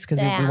bigger place because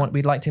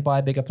we'd like to buy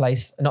a bigger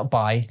place, not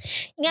buy.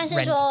 应该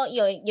是说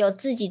有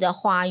自己的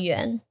花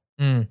园。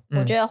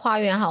我觉得花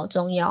园好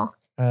重要。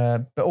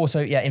But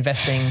also, yeah,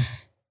 investing.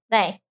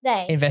 对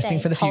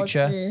investing for the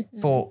future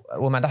for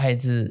我们的孩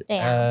子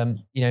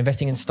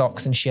investing in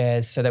stocks and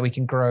shares so that we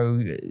can grow.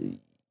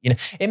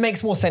 It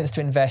makes more sense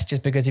to invest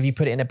just because if you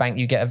put it in a bank,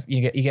 you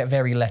get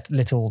very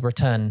little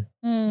return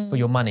for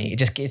your money.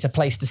 It's a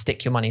place to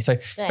stick your money. So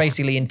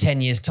basically, in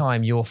 10 years'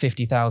 time, your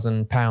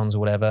 £50,000 or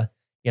whatever,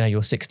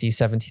 your 60,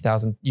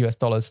 70,000 US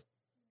dollars.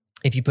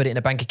 If you put it in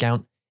a bank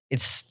account,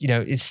 it's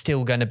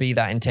still going to be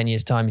that in 10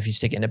 years' time. If you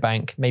stick it in a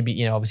bank,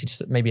 maybe obviously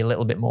just maybe a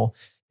little bit more.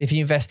 If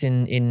you invest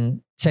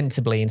in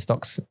sensibly in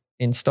stocks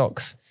in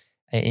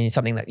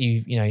something that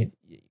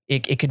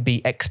it could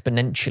be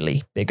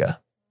exponentially bigger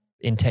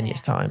in 10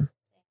 years time,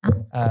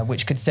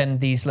 which could send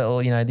these little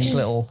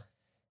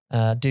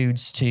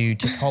dudes to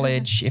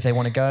college if they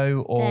want to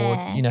go, or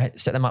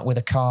set them up with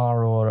a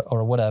car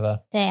or whatever.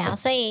 对啊，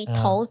所以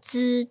投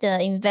资的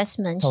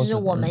investment 就是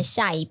我们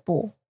下一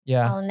步。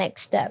Our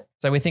next step.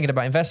 So we're thinking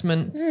about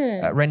investment,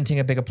 renting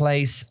a bigger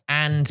place,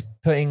 and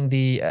putting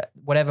the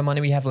whatever money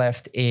we have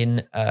left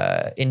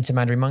into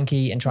Mandarin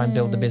Monkey and try and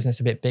build the business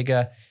a bit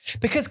bigger.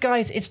 Because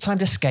guys, it's time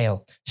to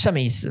scale. 什么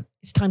意思？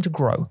 It's time to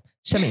grow.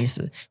 什么意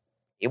思？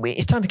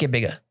 It's time to get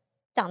bigger.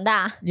 长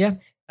大。Yeah.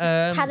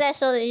 他在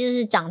说的就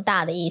是长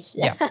大的意思。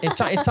Yeah, it's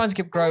time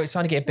to grow. It's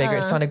time to get bigger.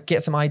 It's time to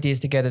get some ideas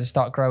together to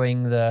start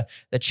growing the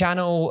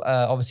channel.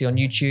 Obviously on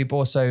YouTube,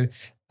 also.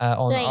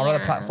 On our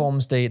other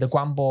platforms, the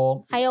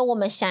Guanbo. 还有我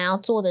们想要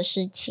做的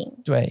事情。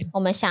对。我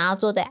们想要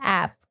做的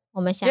app， 我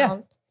们想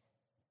要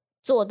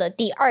做的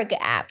第二个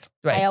app，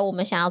 还有我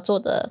们想要做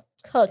的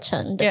课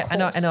程的 course.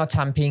 Yeah, and our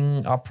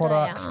tamping, our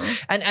products.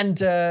 And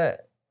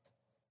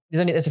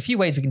there's a few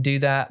ways we can do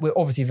that. We're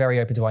obviously very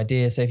open to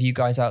ideas. So if you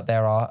guys out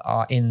there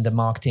are in the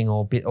marketing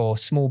or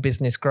small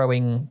business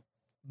growing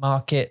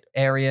market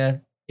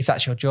area, if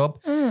that's your job,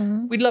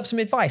 we'd love some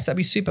advice. That'd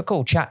be super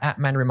cool.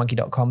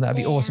 Chat@mandarinmonkey.com. That'd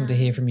be awesome to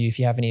hear from you if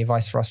you have any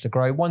advice for us to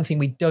grow. One thing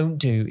we don't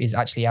do is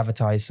actually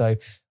advertise. So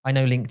I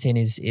know LinkedIn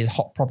is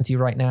hot property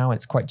right now and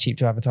it's quite cheap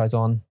to advertise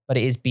on, but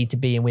it is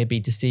B2B and we're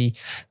B2C.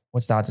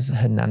 What's that? Just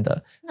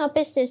Hernanda. No,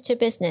 business to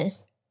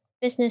business.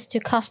 Business to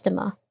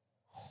customer.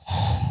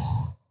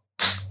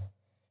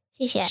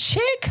 谢谢.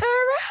 Check her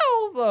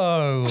out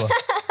though.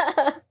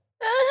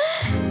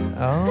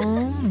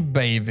 Oh,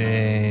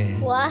 baby.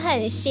 我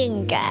很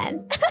性感。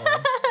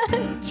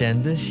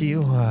真的喜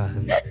欢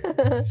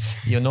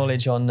your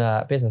knowledge on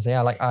business.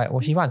 Yeah,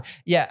 what she want.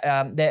 Yeah,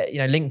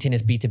 LinkedIn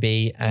is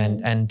B2B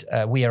and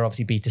we are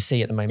obviously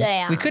B2C at the moment.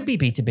 We could be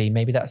B2B.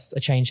 Maybe that's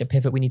a change, a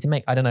pivot we need to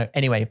make. I don't know.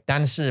 Anyway,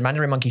 但是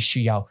Mandarin Monkey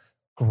需要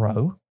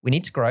grow. We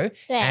need to grow.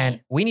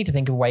 And we need to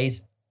think of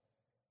ways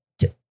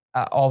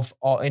of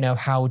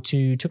how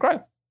to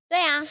grow. 对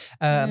啊.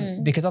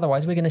 Because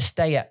otherwise we're going to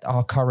stay at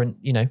our current,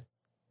 we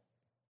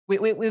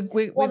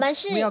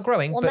are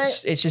growing,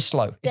 but it's just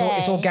slow.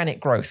 It's organic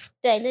growth.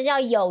 对，那叫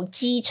有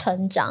机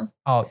成长。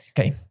Oh,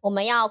 okay. 我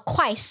们要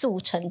快速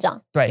成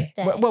长。对。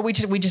Well, we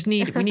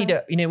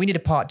need a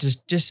part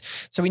just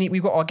so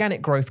we've got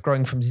organic growth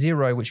growing from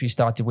zero, which we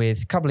started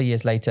with a couple of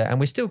years later, and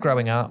we're still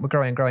growing up. We're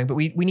growing, but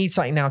we need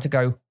something now to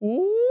go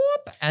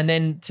whoop, and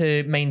then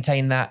to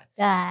maintain that.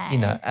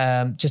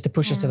 Just to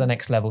push us to the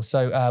next level.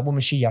 So, 我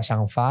们需要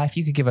想法. If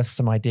you could give us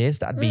some ideas,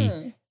 that'd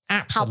be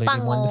absolutely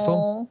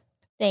wonderful.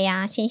 对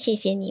呀，先谢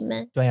谢你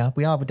们。对呀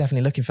，we're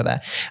definitely looking for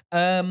that.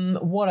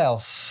 What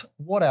else?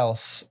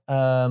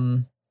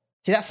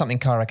 See, that's something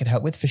Kara could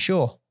help with for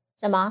sure.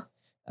 什么？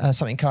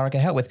 Something Kara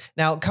can help with.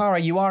 Now, Kara,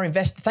 you are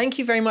Thank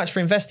you very much for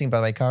investing, by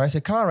the way, Kara. So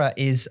Kara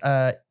is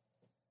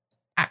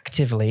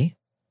actively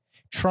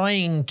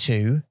trying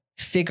to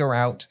figure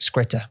out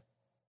Skritter.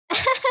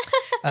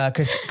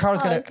 Because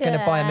Kara's going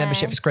to buy a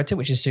membership for Scritter,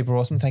 which is super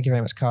awesome. Thank you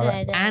very much,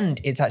 Kara. And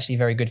it's actually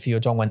very good for your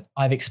Zhongwen.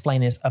 I've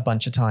explained this a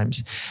bunch of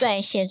times.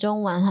 对，写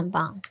中文很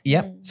棒。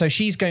 Yep. So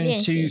she's going 练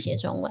习 to 写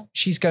中文。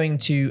 she's going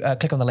to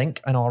click on the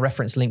link, and I'll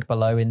reference link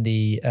below in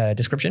the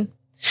description.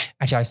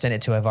 Actually, I sent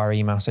it to her via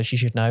email, so she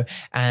should know.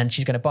 And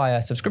she's going to buy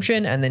a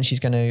subscription, and then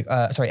she's going to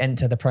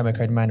enter the promo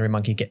code Mandarin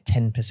Monkey, get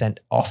 10%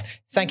 off.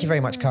 Thank you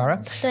very much,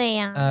 Kara. 对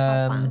呀，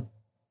好棒。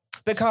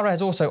 But Kara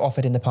has also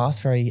offered in the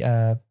past very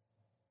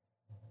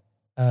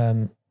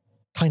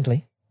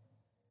kindly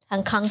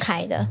很慷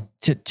慨的。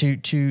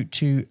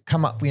 to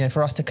come up,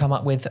 for us to come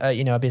up with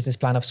a business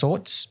plan of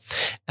sorts,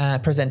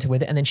 present her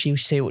with it, and then she'll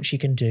see what she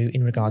can do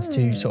in regards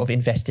to sort of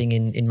investing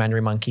in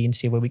Mandarin Monkey and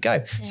see where we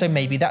go. So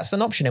maybe that's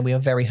an option, and we are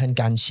very 很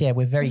感谢.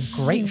 We're very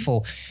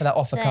grateful for that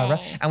offer, Kara,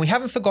 and we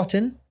haven't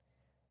forgotten.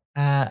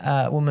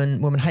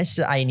 Woman 还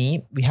是爱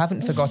你. We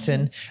haven't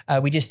forgotten.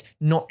 We're just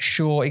not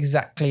sure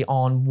exactly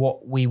on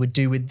what we would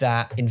do with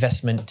that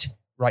investment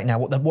right now.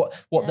 What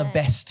the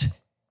best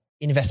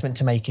investment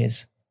to make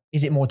is.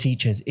 Is it more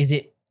teachers? Is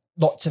it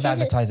lots of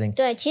advertising?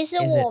 对，其实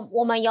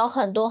我们有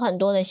很多很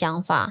多的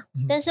想法，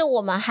但是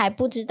我们还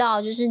不知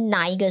道就是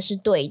哪一个是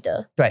对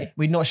的。对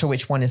 ，we're not sure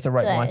which one is the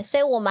right one. 对，所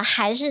以我们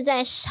还是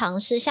在尝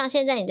试。像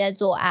现在你在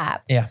做 app，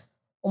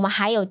 我们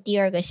还有第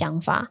二个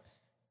想法。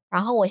然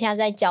后我现在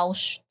在教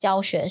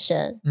学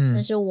生，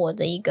这是我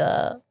的一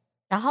个。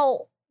然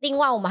后另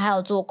外我们还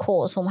有做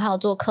course， 我们还有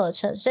做课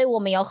程，所以我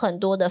们有很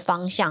多的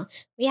方向。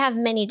We have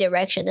many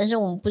direction， 但是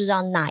我们不知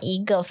道哪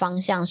一个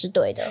方向是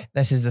对的。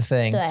This is the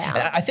thing. 对啊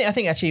I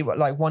think actually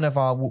like one of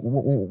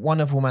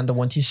我们的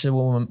问题是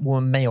我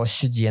们没有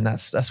时间。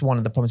That's one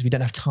of the problems. We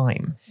don't have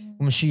time.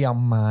 我们需要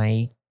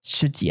买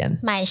时间。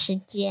买时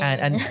间。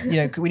And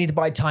we need to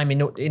buy time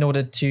in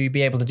order to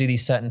be able to do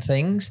these certain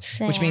things,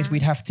 which means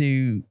we'd have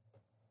to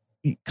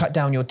cut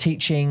down your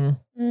teaching,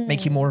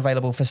 make you more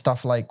available for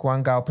stuff like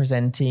Guangao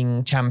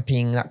presenting,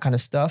 champing, that kind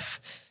of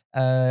stuff,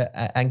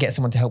 and get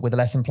someone to help with the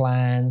lesson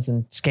plans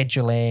and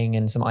scheduling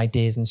and some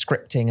ideas and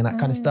scripting and that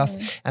kind of stuff.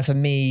 And for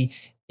me,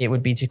 it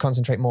would be to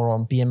concentrate more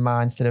on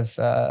BMI instead of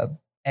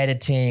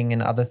editing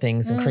and other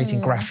things and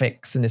creating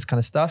graphics and this kind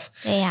of stuff.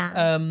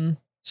 Yeah.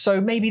 So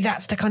maybe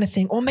that's the kind of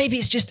thing. Or maybe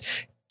it's just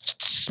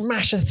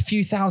smash a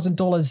few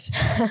 $1,000s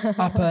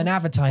up an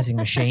advertising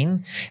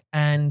machine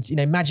and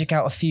magic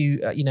out a few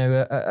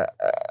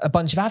a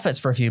bunch of adverts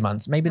for a few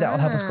months. Maybe that will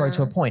help us grow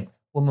to a point.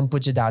 我们不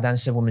知道，但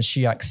是我们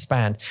需要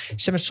expand.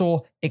 什么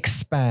说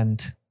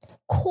expand?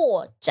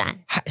 扩展。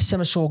什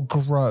么说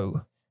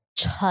grow?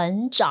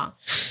 成长。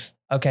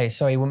 Okay,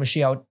 sorry, 我们需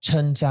要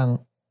成长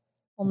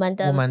我们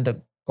的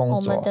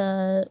工作，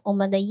我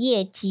们的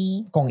业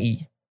绩，公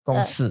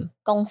司，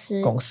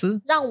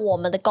让我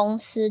们的公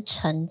司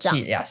成长。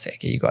Yes,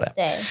 you got it.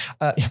 对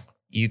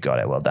，you got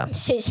it. Well done.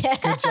 谢谢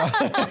Good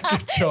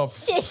job.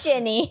 谢谢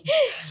你，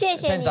谢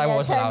谢你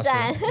的称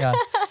赞。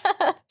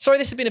Sorry,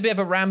 this has been a bit of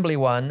a rambly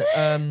one.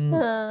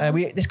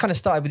 This kind of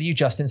started with you,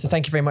 Justin. So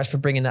thank you very much for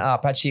bringing that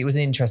up. Actually, it was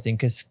interesting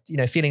because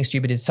feeling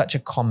stupid is such a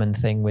common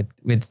thing with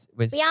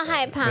不要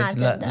害怕， with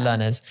真的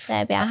learners.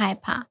 对，不要害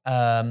怕。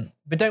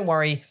But don't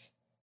worry,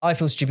 I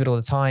feel stupid all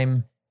the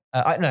time.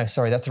 No,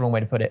 sorry, that's the wrong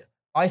way to put it.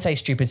 I say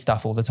stupid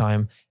stuff all the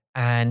time,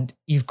 and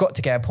you've got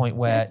to get a point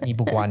where you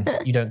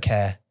don't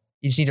care.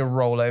 You just need to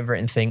roll over it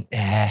and think,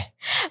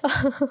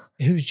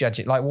 who's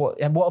judging? Like what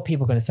are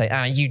people going to say?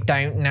 You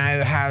don't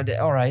know how to,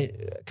 all right,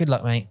 good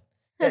luck, mate.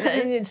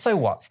 So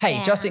what? Hey,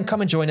 Yeah. Justin,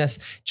 come and join us.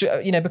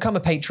 Become a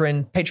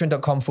patron,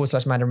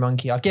 patreon.com/Mandarin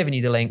Monkey. I've given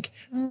you the link.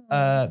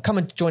 Come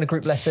and join a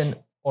group lesson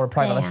or a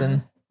private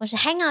lesson. 我是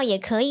Hangout 也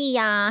可以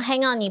呀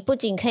 ，Hangout 你不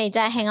仅可以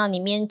在 Hangout 里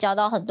面交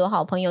到很多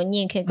好朋友，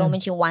你也可以跟我们一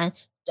起玩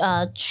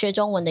学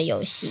中文的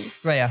游戏。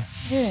Rhea.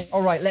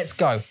 All right, let's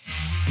go.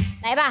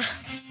 来吧。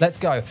 Let's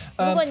go.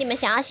 如果你们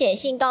想要写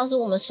信告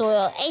诉我们所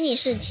有 any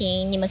事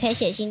情，你们可以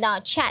写信到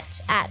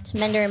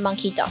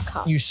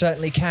chat@mandarinmonkey.com. You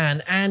certainly can.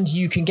 And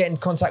you can get in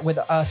contact with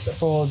us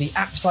for the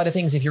app side of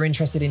things if you're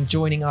interested in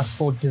joining us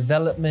for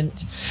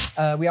development.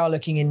 We are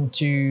looking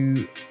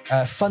into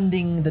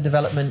funding the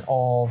development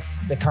of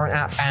the current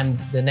app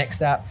and the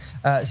next app.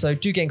 So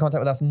do get in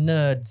contact with us,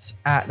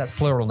 that's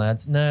plural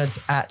nerds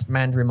at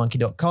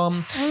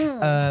mandarinmonkey.com.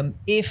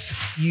 If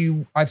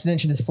you, I've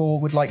mentioned this before,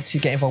 would like to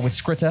get involved with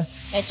Scritter,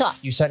 没错。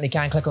 you certainly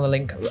can. Click on the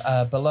link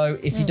below.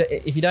 If you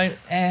don't,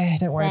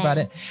 don't worry about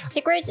it.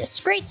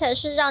 Scritter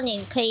是让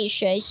你可以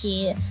学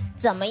习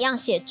怎么样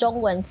写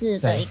中文字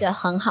的一个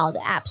很好的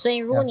app。所以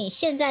如果你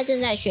现在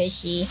正在学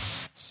习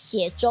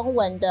写中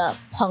文的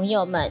朋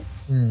友们，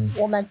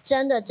我们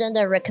真的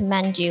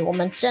recommend you， 我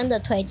们真的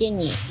推荐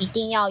你一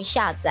定要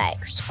下载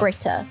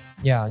Scritter。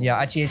 Yeah.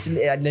 Actually, it's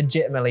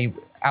legitimately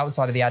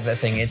outside of the advert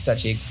thing. It's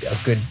actually a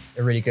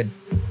really good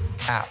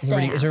app.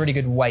 It's a really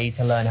good way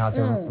to learn how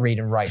to read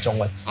and write 中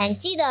文。And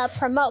记得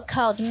promote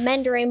code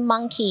Mandarin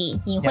Monkey，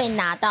 你会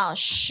拿到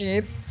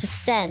10%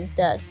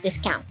 的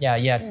discount.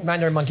 Yeah.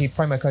 Mandarin Monkey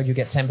promo code, you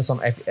get 10%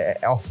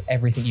 off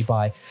everything you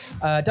buy.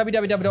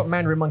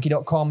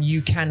 www.mandarinmonkey.com.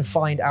 You can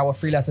find our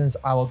free lessons,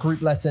 our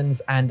group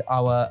lessons, and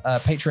our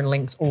Patreon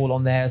links all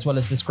on there, as well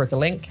as the Skritter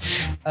link.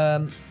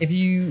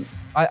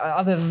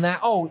 Other than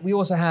that, we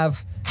also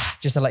have,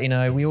 just to let you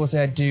know, we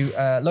also do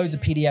loads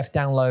of PDF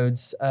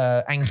downloads,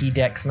 Anki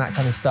decks and that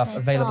kind of stuff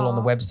available on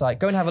the website.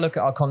 Go and have a look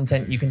at our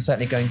content. You can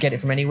certainly go and get it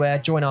from anywhere.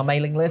 Join our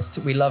mailing list.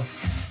 We love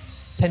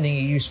sending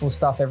you useful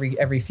stuff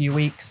every few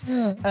weeks.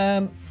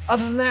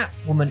 Other than that,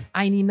 我们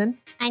爱你们。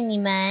爱你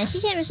们，谢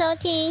谢你们收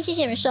听，谢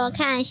谢你们收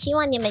看，希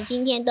望你们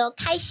今天都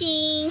开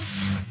心、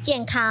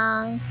健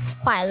康、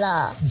快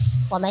乐。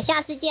我们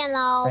下次见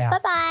喽，拜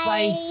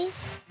拜。